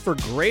track for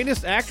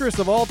greatest actress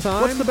of all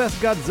time? What's the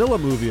best Godzilla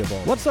movie of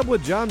all? What's up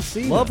with John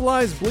Cena? Love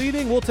Lies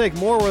Bleeding? We'll take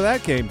more where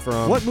that came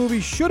from. What movie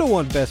should have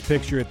won Best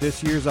Picture at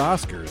this year's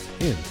Oscars?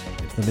 Hint.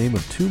 The name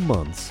of 2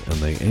 months, and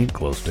they ain't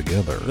close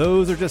together.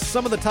 Those are just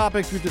some of the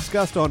topics we've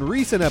discussed on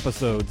recent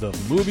episodes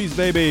of Movies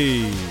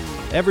Baby.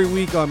 Every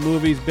week on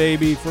Movies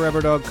Baby,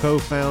 Forever Dog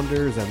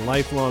co-founders and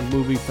lifelong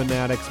movie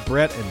fanatics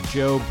Brett and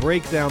Joe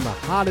break down the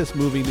hottest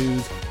movie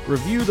news,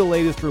 review the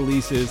latest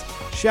releases,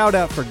 shout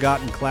out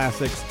forgotten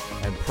classics,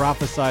 and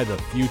prophesy the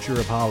future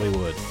of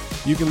Hollywood.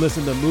 You can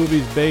listen to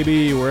Movies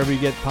Baby wherever you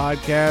get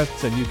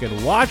podcasts, and you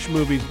can watch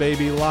Movies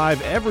Baby live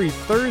every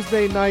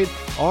Thursday night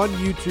on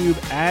YouTube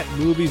at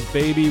Movies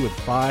Baby with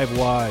 5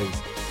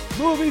 Ys.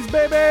 Movies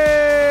Baby!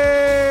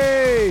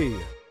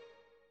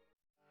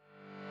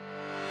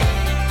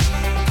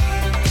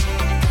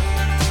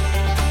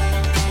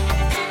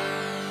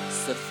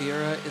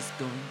 Saphira is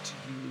going to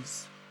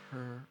use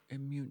her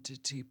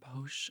immunity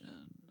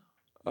potion.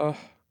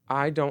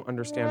 I don't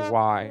understand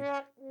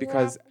why.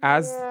 Because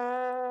as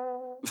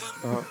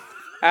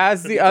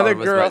the other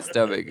girl, my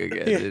stomach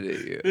again,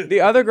 didn't you?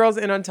 the other girls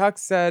in Untucked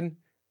said,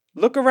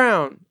 "Look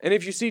around, and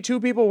if you see 2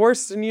 people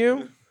worse than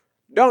you,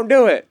 don't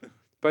do it."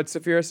 But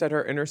Saphira said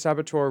her inner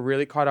saboteur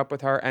really caught up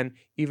with her, and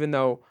even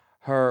though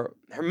her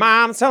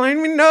mom's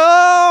telling me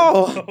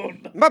no,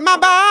 but my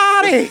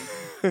body.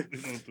 Don't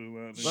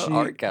do that. Not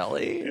R.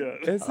 Kelly? Yeah.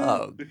 Is it?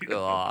 Oh,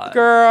 God.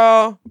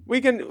 Girl,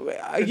 you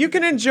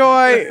can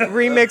enjoy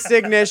Remixed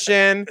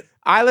Ignition.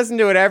 I listen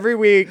to it every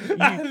week. You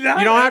don't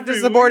have to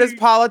every support his week.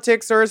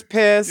 politics or his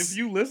piss. If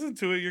you listen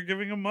to it, you're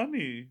giving him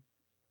money.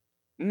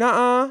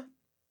 Nuh-uh.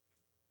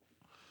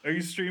 Are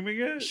you streaming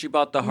it? She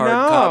bought the hard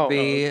No.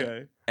 copy. Oh,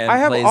 okay. And I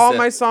have plays all it.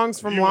 my songs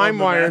from You own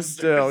the LimeWire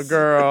still, masters.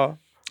 girl.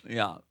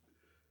 Yeah.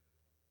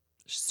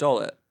 She stole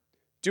it.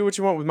 Do what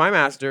you want with my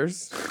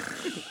masters.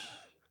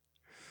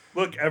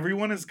 Look,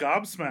 everyone is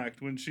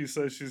gobsmacked when she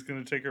says she's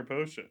going to take her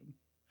potion.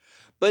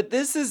 But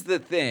this is the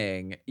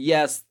thing.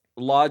 Yes,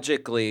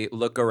 logically,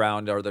 look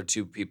around. Are there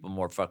two people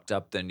more fucked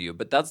up than you?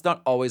 But that's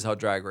not always how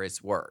Drag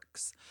Race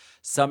works.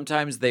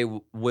 Sometimes they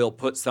will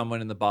put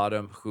someone in the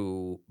bottom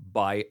who,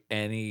 by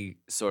any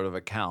sort of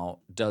account,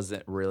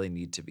 doesn't really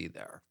need to be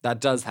there. That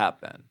does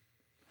happen.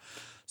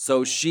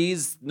 So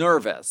she's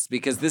nervous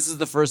because this is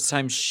the first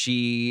time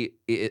she's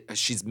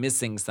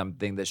missing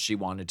something that she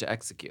wanted to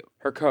execute.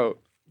 Her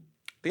coat.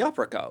 The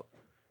opera coat.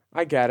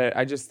 I get it.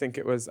 I just think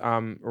it was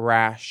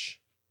rash.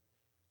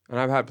 And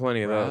I've had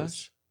plenty of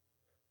those.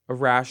 A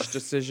rash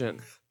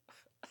decision.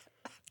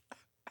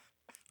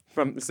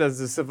 Says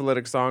the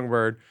syphilitic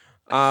songbird.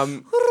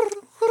 Yeah,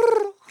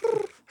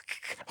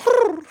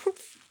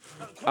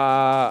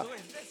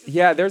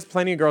 there's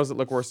plenty of girls that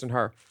look worse than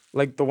her.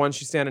 Like the one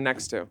she's standing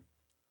next to.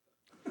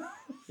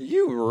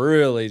 You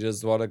really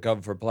just want to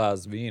come for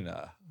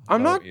Plasmina.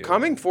 I'm not you?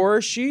 coming for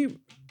her. She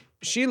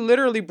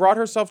literally brought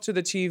herself to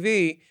the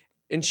TV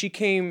and she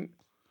came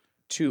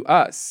to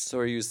us. So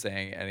are you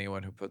saying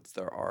anyone who puts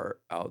their art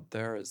out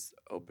there is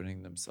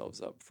opening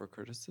themselves up for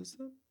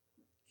criticism?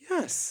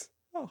 Yes.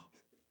 Oh.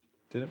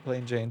 Didn't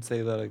Plain Jane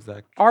say that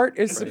exact Art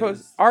is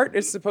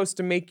supposed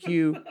to make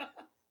you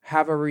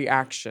have a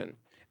reaction.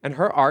 And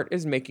her art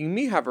is making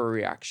me have a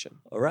reaction.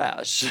 A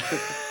rash.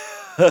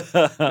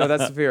 No,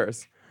 that's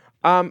Severa's.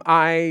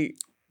 I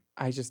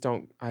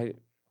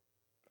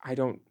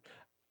don't.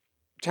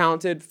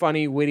 Talented,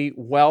 funny, witty,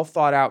 well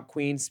thought out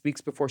queen,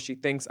 speaks before she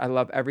thinks. I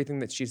love everything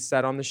that she's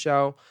said on the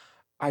show.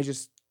 I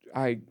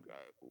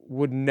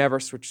would never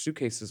switch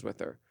suitcases with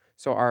her.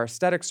 So our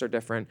aesthetics are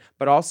different,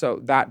 but also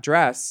that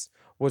dress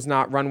was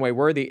not runway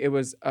worthy. It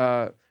was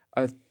a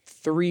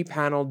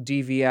 3-panel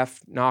DVF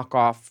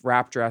knockoff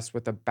wrap dress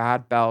with a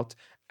bad belt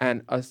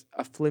and a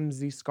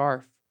flimsy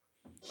scarf.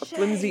 A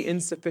flimsy,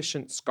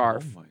 insufficient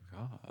scarf. Oh my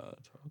God.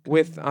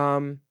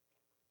 Okay.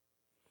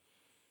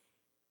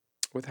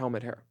 With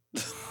helmet hair.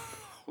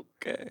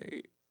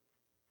 Okay.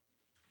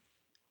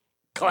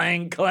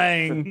 Clang,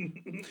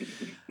 clang.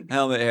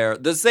 Helmet hair.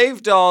 The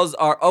safe dolls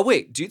are. Oh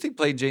wait, do you think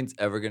Plain Jane's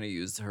ever gonna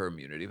use her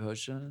immunity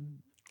potion?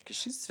 Because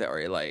she's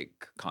very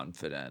like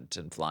confident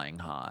and flying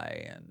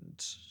high, and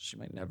she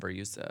might never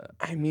use it.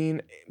 I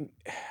mean,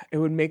 it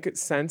would make it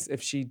sense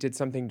if she did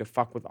something to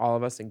fuck with all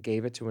of us and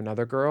gave it to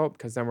another girl,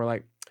 because then we're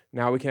like,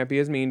 now we can't be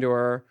as mean to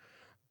her.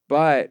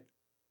 But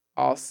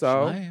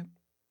also,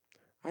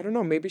 I don't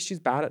know, maybe she's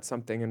bad at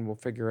something and we'll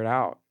figure it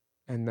out.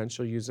 And then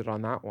she'll use it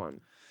on that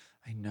one.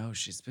 I know,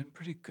 she's been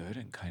pretty good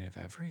in kind of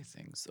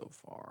everything so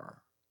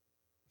far.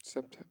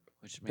 Except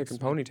Which makes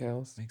picking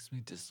ponytails. Makes me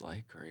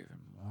dislike her even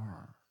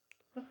more.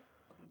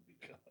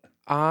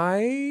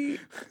 I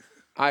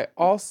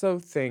also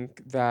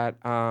think that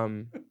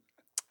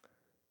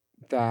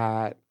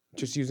that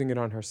just using it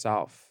on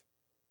herself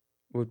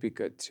would be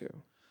good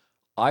too.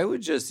 I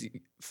would just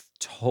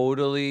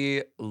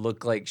totally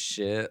look like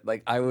shit.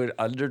 Like I would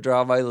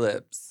underdraw my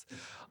lips,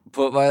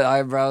 put my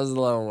eyebrows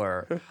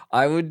lower.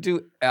 I would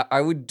do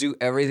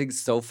everything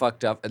so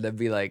fucked up and then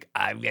be like,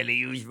 I'm gonna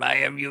use my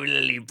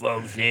immunity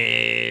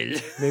potion.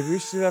 Maybe we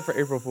should do that for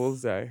April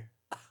Fool's Day.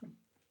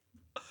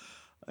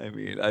 I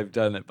mean, I've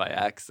done it by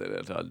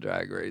accident on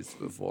Drag Race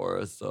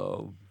before,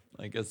 so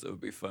I guess it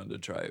would be fun to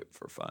try it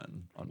for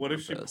fun. What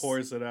if she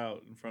pours it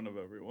out in front of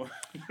everyone?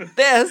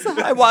 This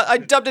I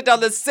dumped it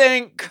down the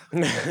sink.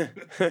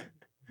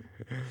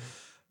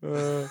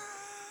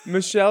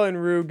 Michelle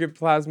and Rue give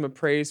Plasma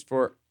praise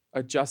for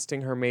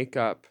adjusting her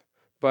makeup,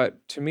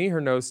 but to me,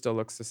 her nose still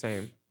looks the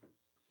same.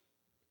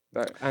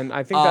 And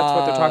I think that's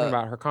what they're talking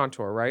about, her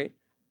contour, right?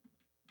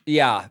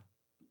 Yeah.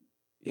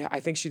 Yeah,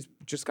 I think she's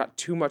just got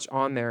too much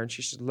on there, and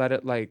she should let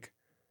it let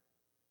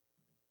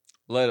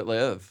it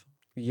live.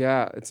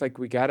 Yeah, it's like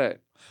we get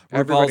it.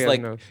 RuPaul's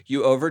like,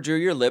 you overdrew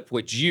your lip,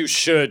 which you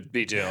should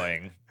be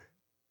doing.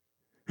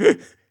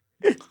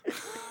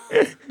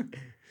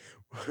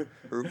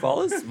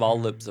 RuPaul is small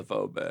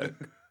lipsophobic.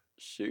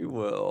 She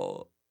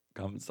will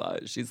come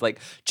side. She's like,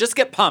 just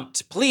get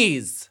pumped,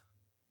 please.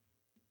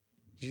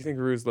 Do you think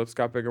Rue's lips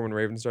got bigger when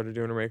Raven started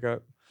doing her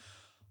makeup?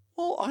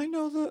 Well, I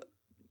know that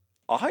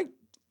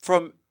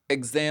from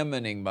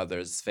examining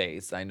Mother's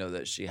face, I know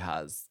that she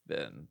has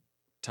been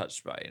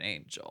touched by an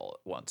angel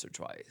once or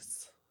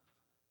twice.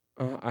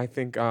 I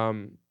think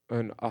a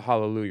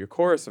Hallelujah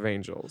chorus of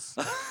angels.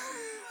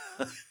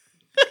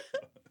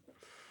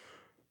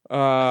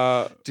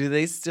 Do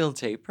they still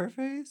tape her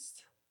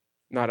face?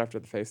 Not after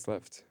the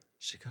facelift.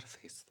 She got a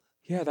facelift.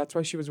 Yeah, that's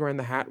why she was wearing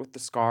the hat with the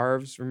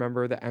scarves.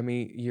 Remember the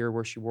Emmy year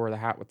where she wore the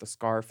hat with the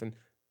scarf, and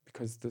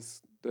because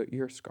the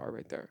ear scar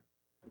right there.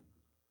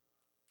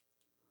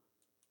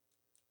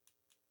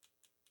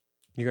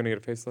 You gonna get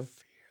a facelift?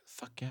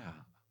 Fuck yeah.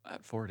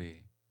 At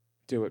 40.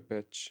 Do it,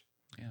 bitch.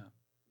 Yeah.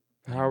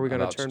 How are we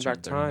gonna About to turn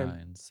back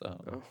time?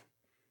 So.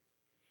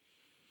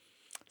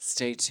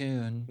 Stay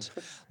tuned.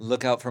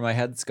 Look out for my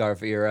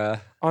headscarf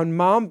era. On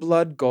Mom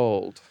Blood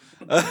Gold.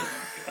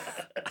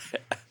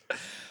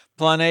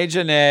 Plane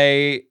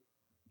Janae.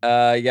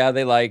 Yeah,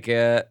 they like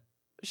it.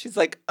 She's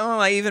like, oh,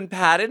 I even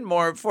padded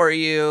more for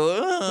you.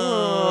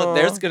 Oh.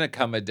 There's going to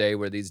come a day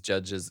where these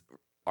judges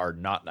are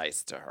not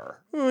nice to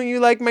her. Oh, you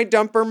like my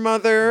dumper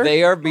mother?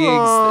 They are being,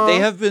 Aw. they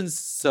have been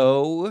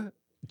so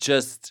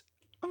just,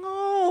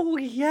 oh,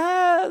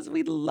 yes,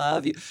 we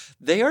love you.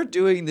 They are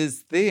doing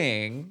this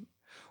thing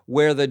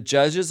where the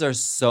judges are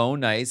so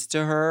nice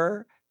to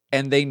her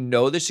and they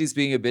know that she's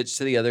being a bitch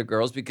to the other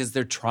girls because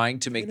they're trying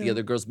to make the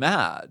other girls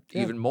mad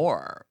even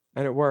more.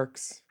 And it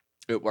works.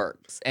 It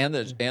works. And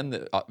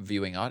the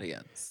viewing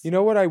audience. You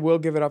know what I will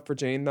give it up for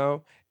Jane,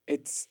 though?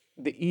 It's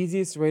the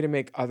easiest way to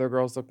make other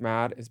girls look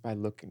mad is by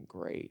looking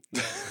great.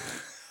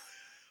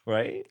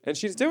 Right? And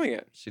she's doing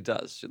it. She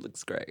does. She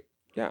looks great.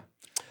 Yeah.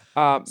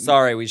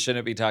 Sorry, we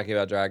shouldn't be talking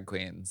about drag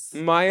queens.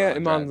 Maya on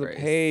Iman Drag Race.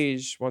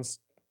 LePage wants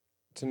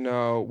to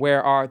know,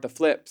 where are the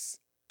flips?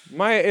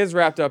 Maya is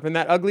wrapped up in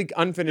that ugly,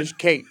 unfinished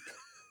cape.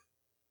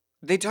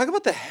 They talk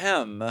about the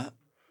hem.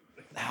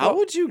 How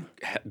would you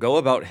go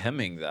about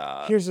hemming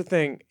that? Here's the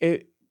thing.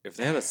 If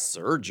they had a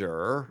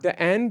serger. The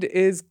end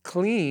is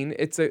clean.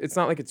 It's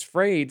not like it's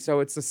frayed, so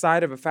it's the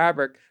side of a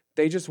fabric.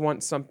 They just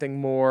want something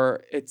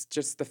more. It's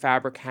just the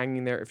fabric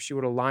hanging there. If she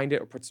would have lined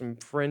it or put some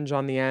fringe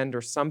on the end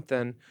or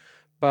something.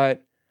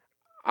 But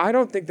I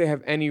don't think they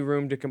have any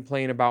room to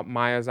complain about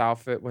Maya's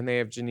outfit when they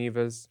have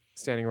Geneva's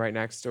standing right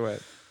next to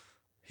it.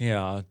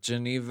 Yeah,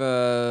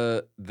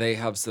 Geneva, they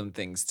have some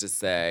things to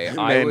say.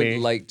 I Many. would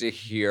like to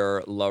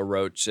hear La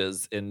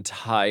Roche's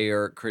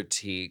entire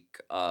critique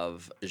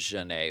of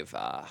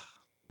Geneva.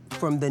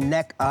 From the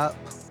neck up,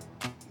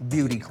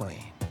 beauty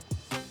queen.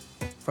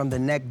 From the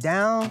neck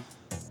down,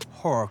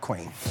 horror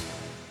queen.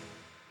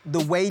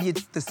 The way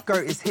the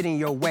skirt is hitting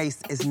your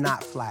waist is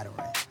not flattering.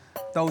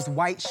 Those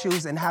white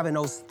shoes and having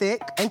those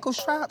thick ankle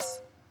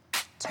straps,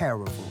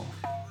 terrible.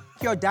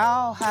 Your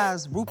doll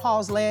has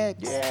RuPaul's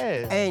legs,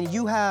 and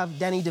you have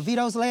Danny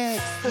DeVito's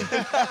legs.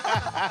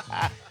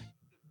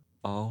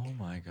 Oh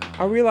my God.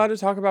 Are we allowed to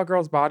talk about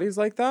girls' bodies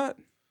like that?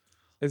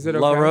 Is it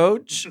okay? La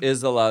Roche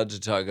is allowed to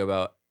talk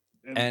about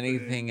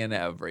anything and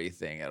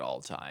everything at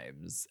all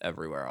times,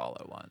 everywhere, all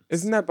at once.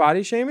 Isn't that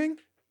body shaming?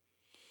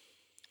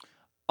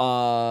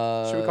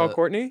 Should we call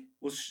Courtney?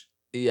 Well,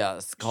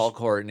 Yes, call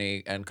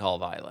Courtney and call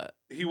Violet.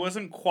 he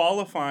wasn't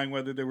qualifying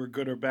whether they were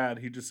good or bad.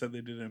 He just said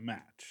they didn't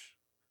match.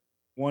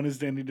 One is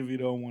Danny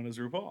DeVito and one is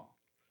RuPaul.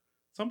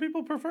 Some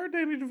people prefer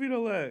Danny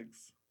DeVito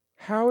legs.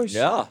 How is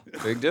Yeah,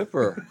 Big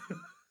Dipper.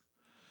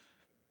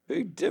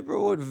 Big Dipper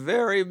would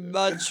very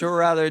much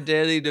rather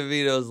Danny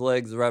DeVito's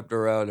legs wrapped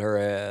around her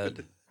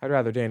head. I'd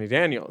rather Danny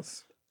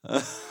Daniels.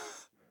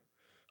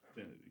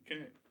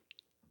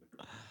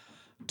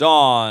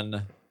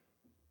 Dawn.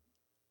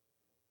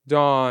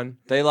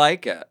 They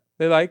like it.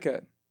 They like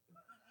it.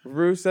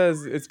 Rue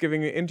says it's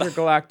giving an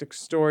intergalactic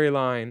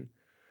storyline.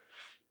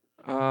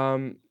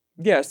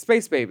 Yeah,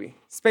 Space Baby.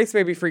 Space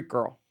Baby Freak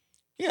Girl.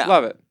 Yeah.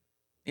 Love it.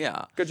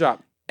 Yeah. Good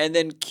job. And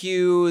then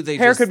Q, they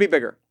Hair just... could be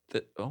bigger.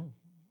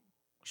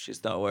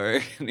 She's not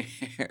wearing any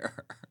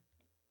hair.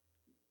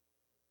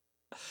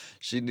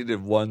 She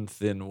needed one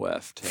thin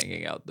weft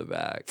hanging out the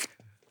back.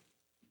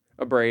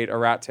 A braid, a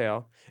rat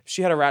tail. If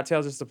she had a rat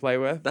tail just to play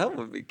with, that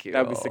would be cute.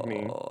 That would be sick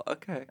mean.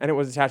 Okay. And it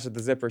was attached to the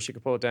zipper. She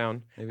could pull it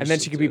down. Maybe and then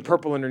she'll she could do be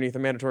purple underneath a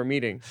mandatory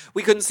meeting.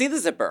 We couldn't see the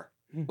zipper.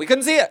 We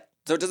couldn't see it.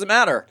 So it doesn't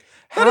matter.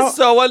 That How- is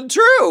so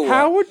untrue.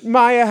 How would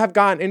Maya have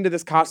gotten into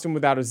this costume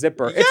without a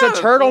zipper? It's a Yeah,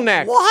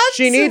 turtleneck. what?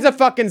 She needs a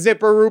fucking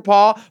zipper,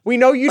 RuPaul. We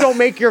know you don't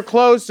make your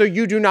clothes, so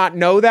you do not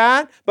know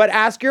that. But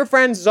ask your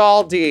friend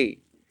Zaldi.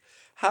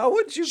 How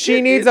would you She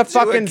get needs a into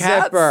fucking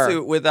cat zipper.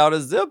 suit without a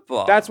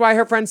zipper? That's why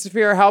her friend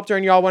Saphira helped her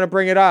and y'all want to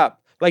bring it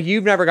up. Like,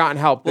 you've never gotten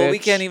help, Well, bitch. we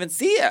can't even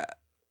see it.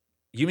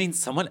 You mean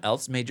someone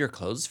else made your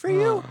clothes for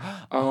you?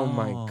 Oh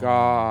my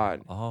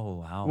God. Oh,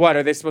 wow. What,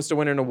 are they supposed to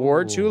win an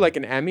award too? Like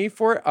an Emmy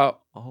for it? Oh.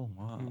 Oh,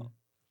 wow.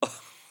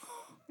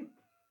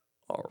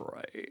 All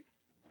right.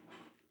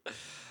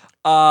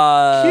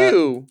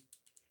 Q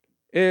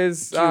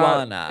is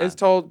Kiwana.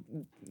 told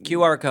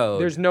QR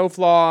code. there's no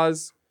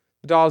flaws.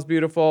 The doll's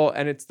beautiful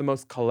and it's the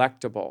most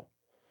collectible.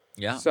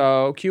 Yeah.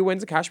 So Q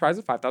wins a cash prize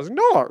of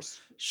 $5,000.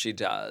 She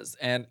does.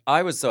 And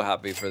I was so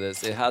happy for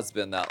this. It has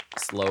been that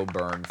slow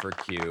burn for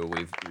Q.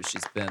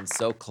 She's been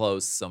so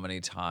close so many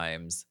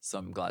times. So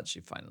I'm glad she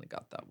finally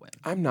got that win.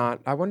 I'm not.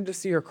 I wanted to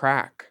see her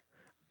crack.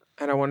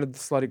 And I wanted the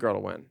slutty girl to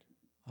win.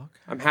 Okay.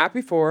 I'm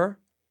happy for her.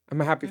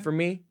 Am I happy for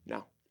me?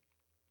 No.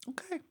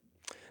 Okay.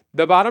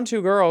 The bottom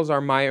two girls are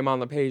Maya Iman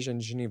LePage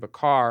and Geneva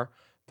Carr.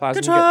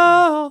 Plasma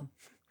Control.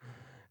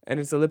 And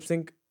it's a lip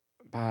sync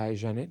by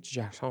Janet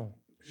Jackson.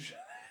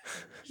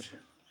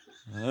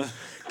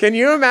 Can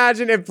you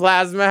imagine if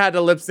Plasma had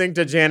to lip sync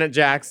to Janet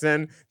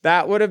Jackson?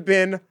 That would have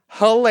been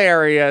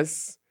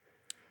hilarious.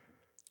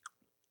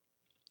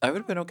 I would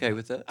have been okay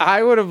with it.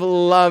 I would have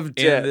loved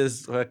In it.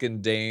 this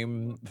fucking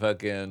Dame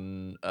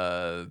fucking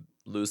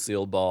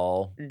Lucille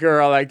Ball.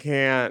 Girl, I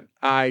can't.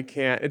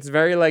 It's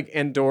very like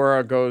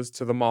Andorra goes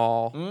to the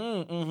mall.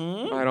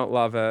 Mm-hmm. I don't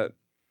love it.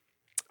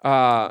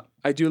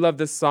 I do love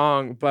this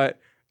song, but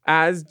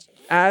as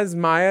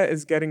Maya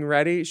is getting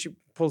ready, she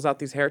pulls out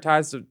these hair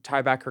ties to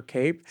tie back her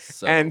cape.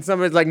 So And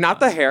somebody's like, not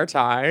the hair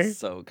tie.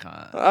 So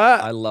kind.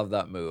 I love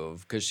that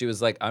move because she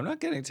was like, I'm not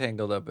getting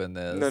tangled up in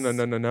this.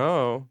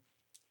 No.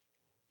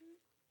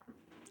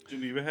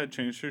 Geneva had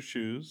changed her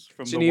shoes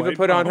from Geneva the white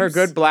put on her pumps.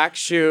 good black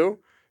shoe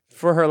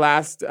for her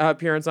last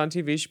appearance on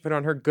TV. She put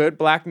on her good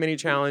black mini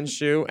challenge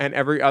shoe and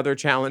every other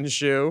challenge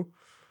shoe.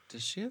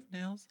 Does she have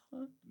nails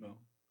on?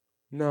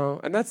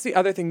 No, and that's the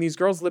other thing. These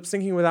girls lip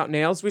syncing without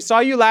nails. We saw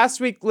you last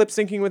week lip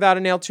syncing without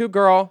a nail too,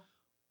 girl.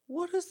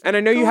 What is? And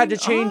I know you had to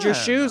going change your on?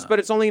 shoes, but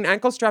it's only an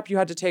ankle strap you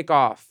had to take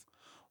off.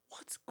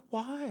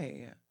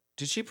 Why?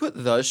 Did she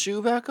put the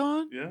shoe back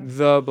on? Yeah.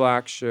 The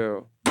black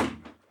shoe.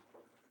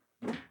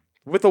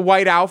 With a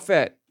white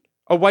outfit.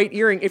 A white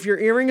earring. If your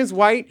earring is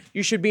white,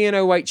 you should be in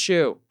a white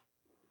shoe.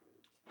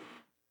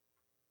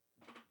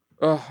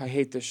 Oh, I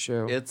hate this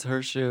shoe. It's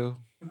her shoe.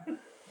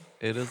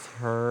 It is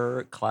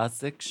her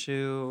classic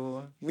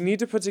shoe. We need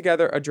to put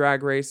together a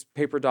Drag Race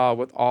paper doll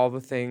with all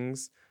the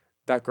things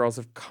that girls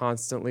have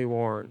constantly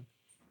worn.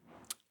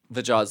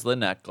 The Jocelyn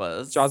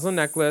necklace. Jocelyn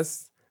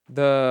necklace,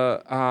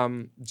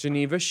 the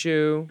Geneva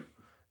shoe,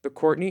 the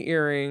Courtney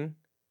earring.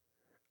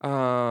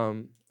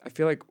 I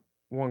feel like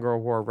one girl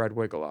wore a red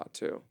wig a lot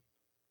too.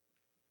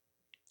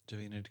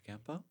 Davina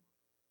DeCampo?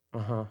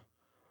 Uh-huh.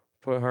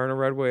 Put her in a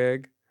red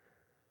wig.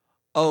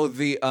 Oh,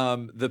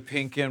 the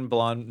pink and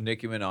blonde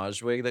Nicki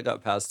Minaj wig that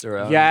got passed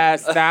around.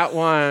 Yes, that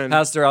one.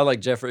 Passed around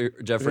like Jeffrey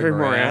Moran.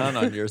 Moran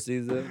on your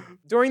season.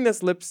 During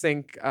this lip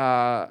sync,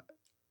 I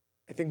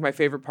think my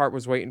favorite part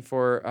was waiting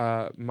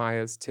for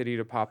Maya's titty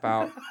to pop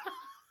out.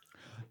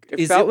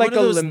 Is felt it like one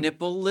of a those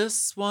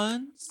nipple-less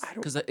ones? I don't-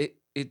 Because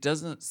it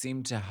doesn't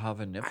seem to have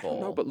a nipple. I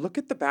don't know, but look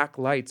at the back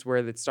lights where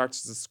it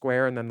starts as a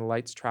square and then the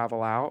lights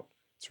travel out.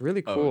 It's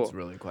really cool. Oh, it's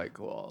really quite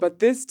cool. But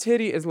this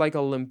titty is like a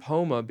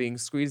lymphoma being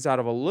squeezed out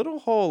of a little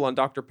hole on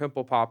Dr.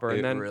 Pimple Popper. And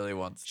it then really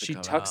wants to she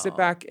come tucks it out.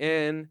 back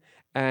in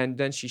and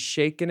then she's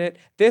shaking it.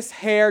 This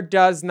hair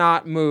does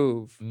not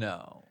move.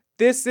 No.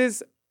 This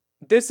is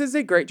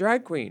a great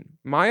drag queen.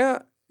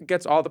 Maya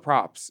gets all the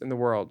props in the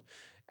world.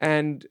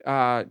 And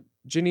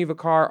Geneva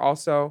Carr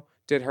also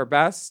did her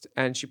best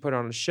and she put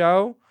on a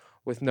show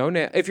with no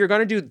nail. If you're going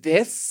to do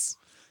this,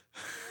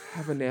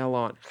 have a nail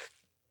on.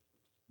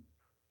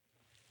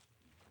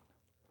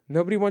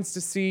 Nobody wants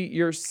to see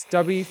your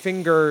stubby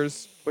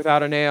fingers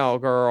without a nail,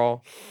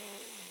 girl.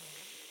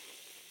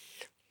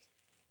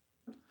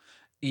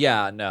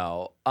 Yeah,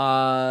 no.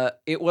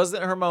 It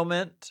wasn't her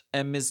moment,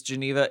 and Miss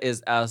Geneva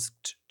is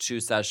asked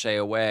to sashay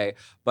away.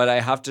 But I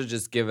have to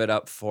just give it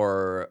up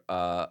for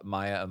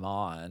Maya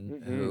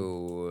Iman,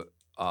 who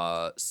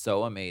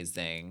so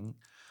amazing,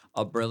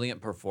 a brilliant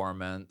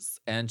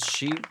performance, and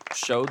she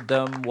showed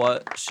them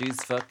what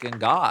she's fucking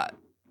got.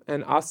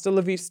 And hasta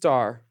la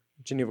vista,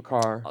 Geneva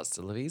Carr.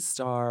 Hasta la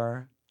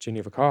vista.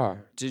 Geneva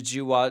Carr. Did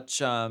you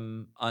watch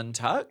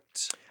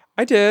Untucked?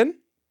 I did.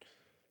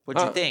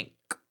 What'd you think?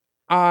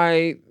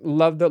 I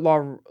love that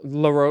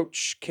La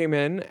Roche came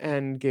in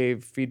and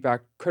gave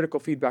critical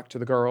feedback to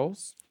the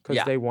girls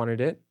because they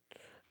wanted it.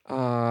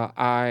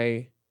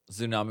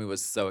 Tsunami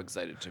was so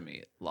excited to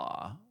meet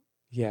La.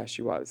 Yeah,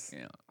 she was.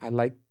 Yeah. I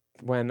liked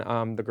when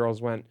the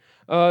girls went,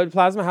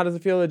 Plasma, how does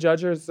it feel the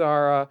judges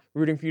are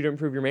rooting for you to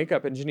improve your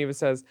makeup? And Geneva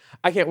says,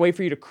 I can't wait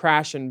for you to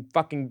crash and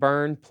fucking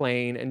burn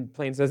Plane. And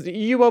Plane says,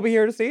 you will be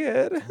here to see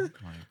it. Oh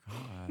my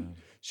God.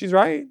 She's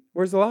right.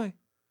 Where's the lie?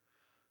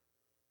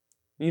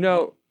 You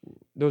know,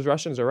 those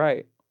Russians are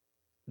right.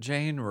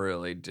 Jane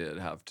really did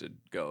have to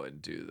go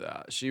and do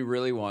that. She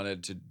really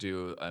wanted to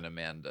do an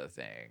Amanda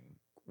thing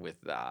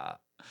with that.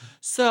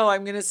 So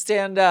I'm going to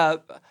stand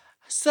up.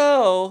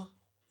 So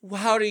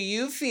how do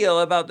you feel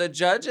about the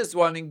judges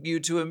wanting you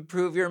to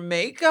improve your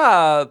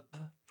makeup?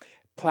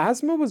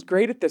 Plasma was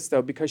great at this,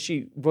 though, because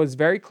she was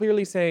very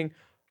clearly saying,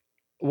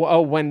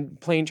 well, when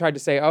Plane tried to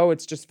say, oh,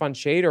 it's just fun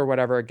shade or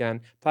whatever again,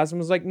 Plasma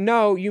was like,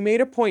 no, you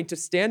made a point to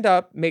stand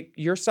up, make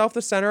yourself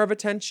the center of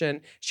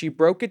attention. She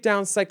broke it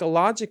down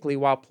psychologically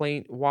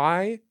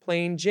why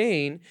Plain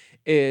Jane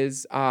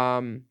is a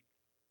cunt.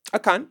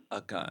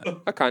 A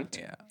cunt. A cunt.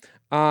 Yeah.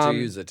 To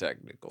use a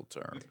technical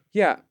term.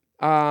 Yeah.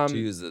 To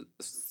use a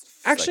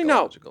Actually, no.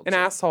 psychological An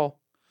term. asshole.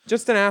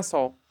 Just an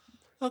asshole.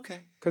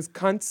 Okay. Because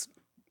cunts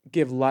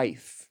give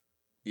life.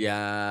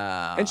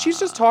 Yeah. And she's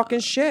just talking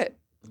shit.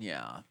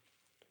 Yeah.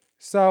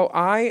 So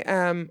I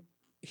am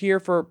here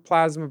for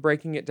Plasma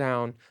breaking it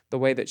down the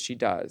way that she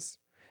does.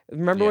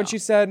 Remember when she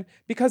said,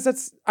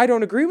 because I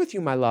don't agree with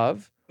you, my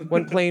love,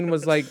 when Plane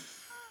was like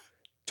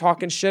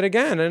talking shit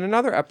again in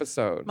another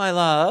episode. My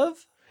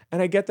love.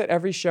 And I get that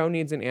every show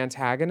needs an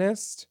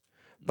antagonist,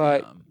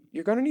 but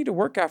you're going to need to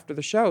work after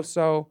the show.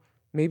 So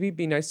maybe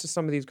be nice to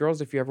some of these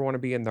girls if you ever want to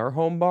be in their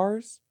home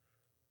bars.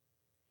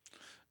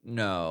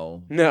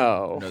 No.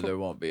 No. No, there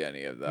won't be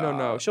any of that.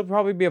 No. She'll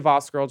probably be a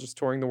Voss girl just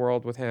touring the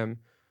world with him.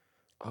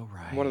 Oh,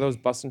 right. One of those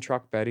bus and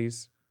truck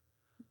Bettys.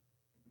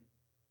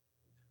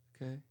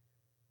 Okay.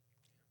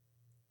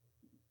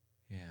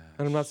 Yeah.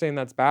 And I'm not saying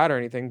that's bad or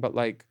anything, but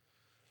like,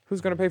 who's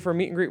going to pay for a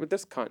meet and greet with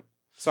this cunt?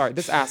 Sorry,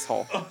 this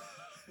asshole.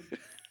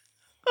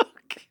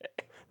 Okay.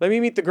 Let me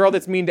meet the girl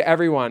that's mean to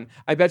everyone.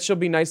 I bet she'll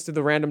be nice to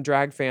the random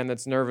drag fan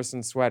that's nervous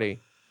and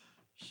sweaty.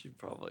 She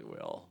probably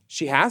will.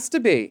 She has to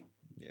be.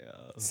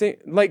 Yeah.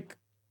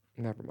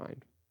 Never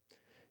mind.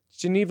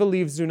 Geneva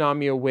leaves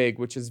Tsunami a wig,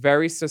 which is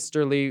very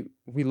sisterly.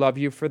 We love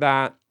you for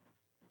that.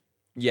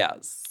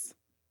 Yes.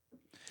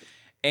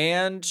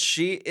 And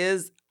she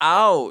is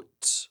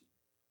out.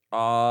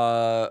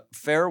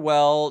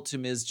 Farewell to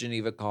Ms.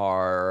 Geneva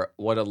Carr.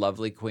 What a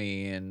lovely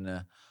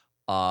queen.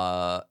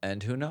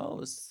 And who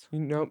knows?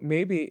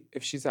 Maybe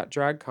if she's at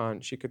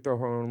DragCon, she could throw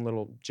her own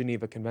little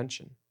Geneva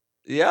convention.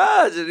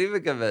 Yeah, Geneva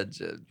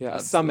Convention. Yeah,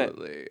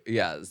 absolutely. summit.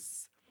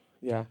 Yes.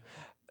 Yeah.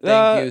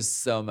 Thank you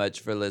so much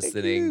for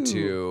listening you.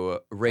 to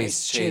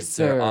Race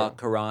Chaser. Chaser au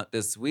courant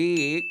this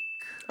week.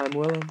 I'm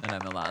Willem. And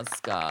I'm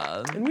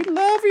Alaska. And we'd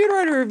love for you to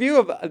write a review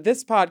of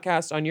this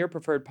podcast on your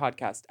preferred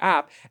podcast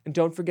app. And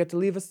don't forget to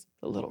leave us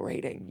a little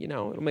rating.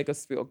 It'll make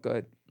us feel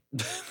good.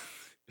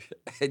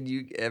 And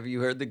have you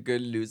heard the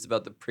good news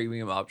about the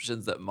premium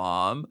options at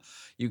Mom?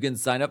 You can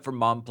sign up for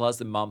Mom Plus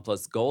and Mom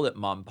Plus Gold at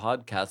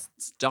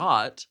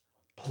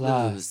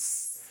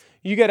mompodcasts.plus.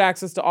 You get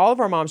access to all of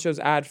our Mom shows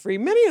ad-free,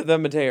 many of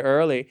them a day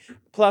early.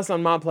 Plus,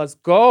 on Mom Plus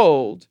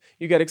Gold,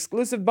 you get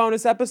exclusive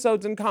bonus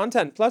episodes and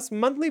content, plus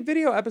monthly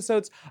video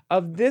episodes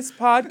of this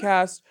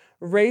podcast,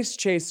 Race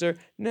Chaser.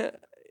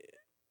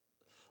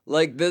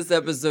 Like this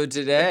episode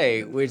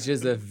today, which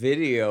is a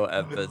video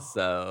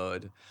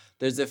episode.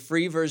 There's a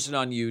free version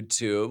on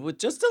YouTube with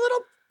just a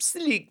little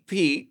sneak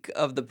peek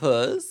of the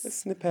puss. A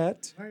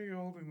snippet. Why are you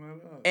holding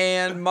that up?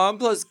 And Mom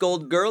Plus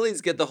Gold girlies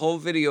get the whole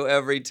video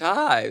every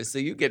time. So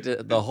you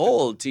get the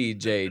whole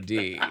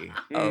TJD.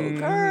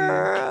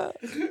 Okay.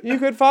 You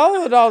could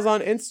follow the dolls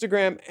on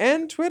Instagram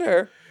and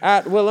Twitter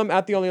at Willem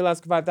at the Only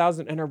Alaska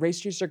 5000. And our Race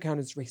Chaser account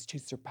is Race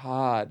Chaser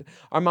Pod.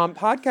 Our Mom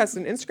Podcast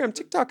and Instagram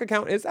TikTok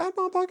account is at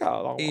Mom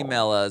Podcast.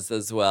 Email us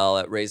as well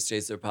at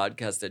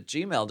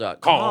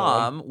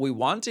racechaserpodcast@gmail.com. We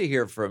want to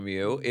hear from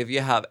you. If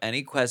you have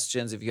any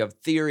questions, if you have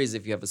theories,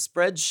 if you have a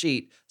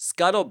spreadsheet,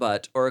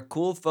 scuttlebutt, or a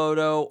cool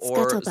photo,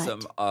 or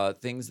some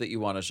things that you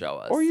want to show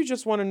us. Or you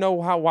just want to know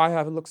why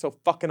I look so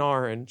fucking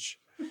orange.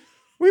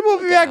 We will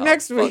be back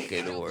next week.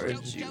 Fucking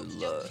orange you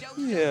look.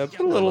 Yeah,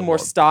 put a little more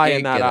sty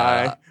in that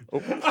eye. Oh.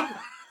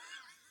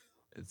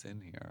 It's in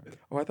here.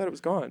 Oh, I thought it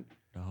was gone.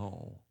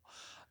 No,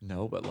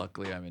 but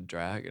luckily I'm in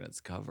drag and it's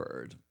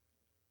covered.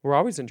 We're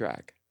always in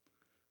drag.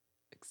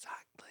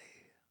 Exactly.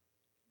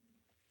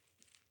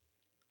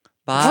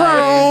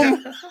 Bye.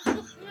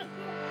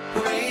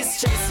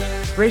 Race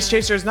Chaser. Race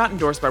Chaser is not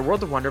endorsed by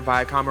World of Wonder,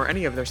 Viacom, or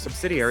any of their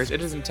subsidiaries. It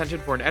is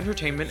intended for an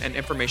entertainment and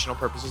informational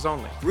purposes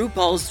only.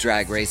 RuPaul's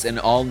Drag Race and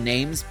all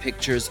names,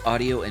 pictures,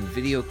 audio, and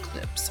video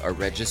clips are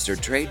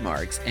registered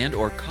trademarks and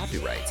or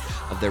copyrights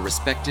of their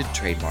respected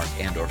trademark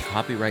and or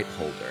copyright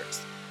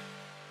holders.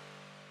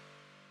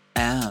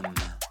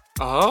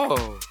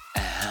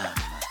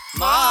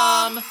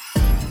 Mom!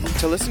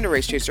 To listen to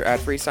Race Chaser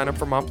ad-free, sign up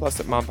for Mom Plus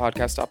at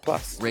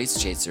mompodcast.plus.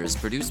 Race Chaser is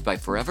produced by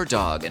Forever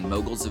Dog and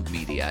Moguls of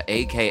Media,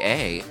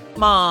 a.k.a.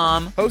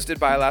 Mom. Hosted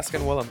by Alaska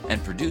and Willem.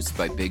 And produced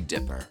by Big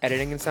Dipper.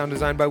 Editing and sound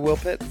design by Will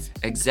Pitts.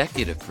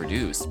 Executive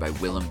produced by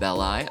Willem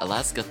Belli,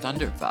 Alaska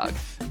Thunderfog,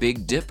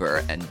 Big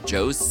Dipper, and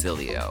Joe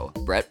Cilio,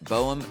 Brett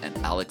Boehm, and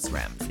Alex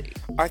Ramsey.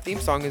 Our theme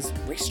song is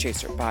Race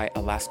Chaser by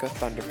Alaska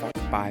Thunderfog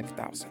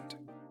 5000.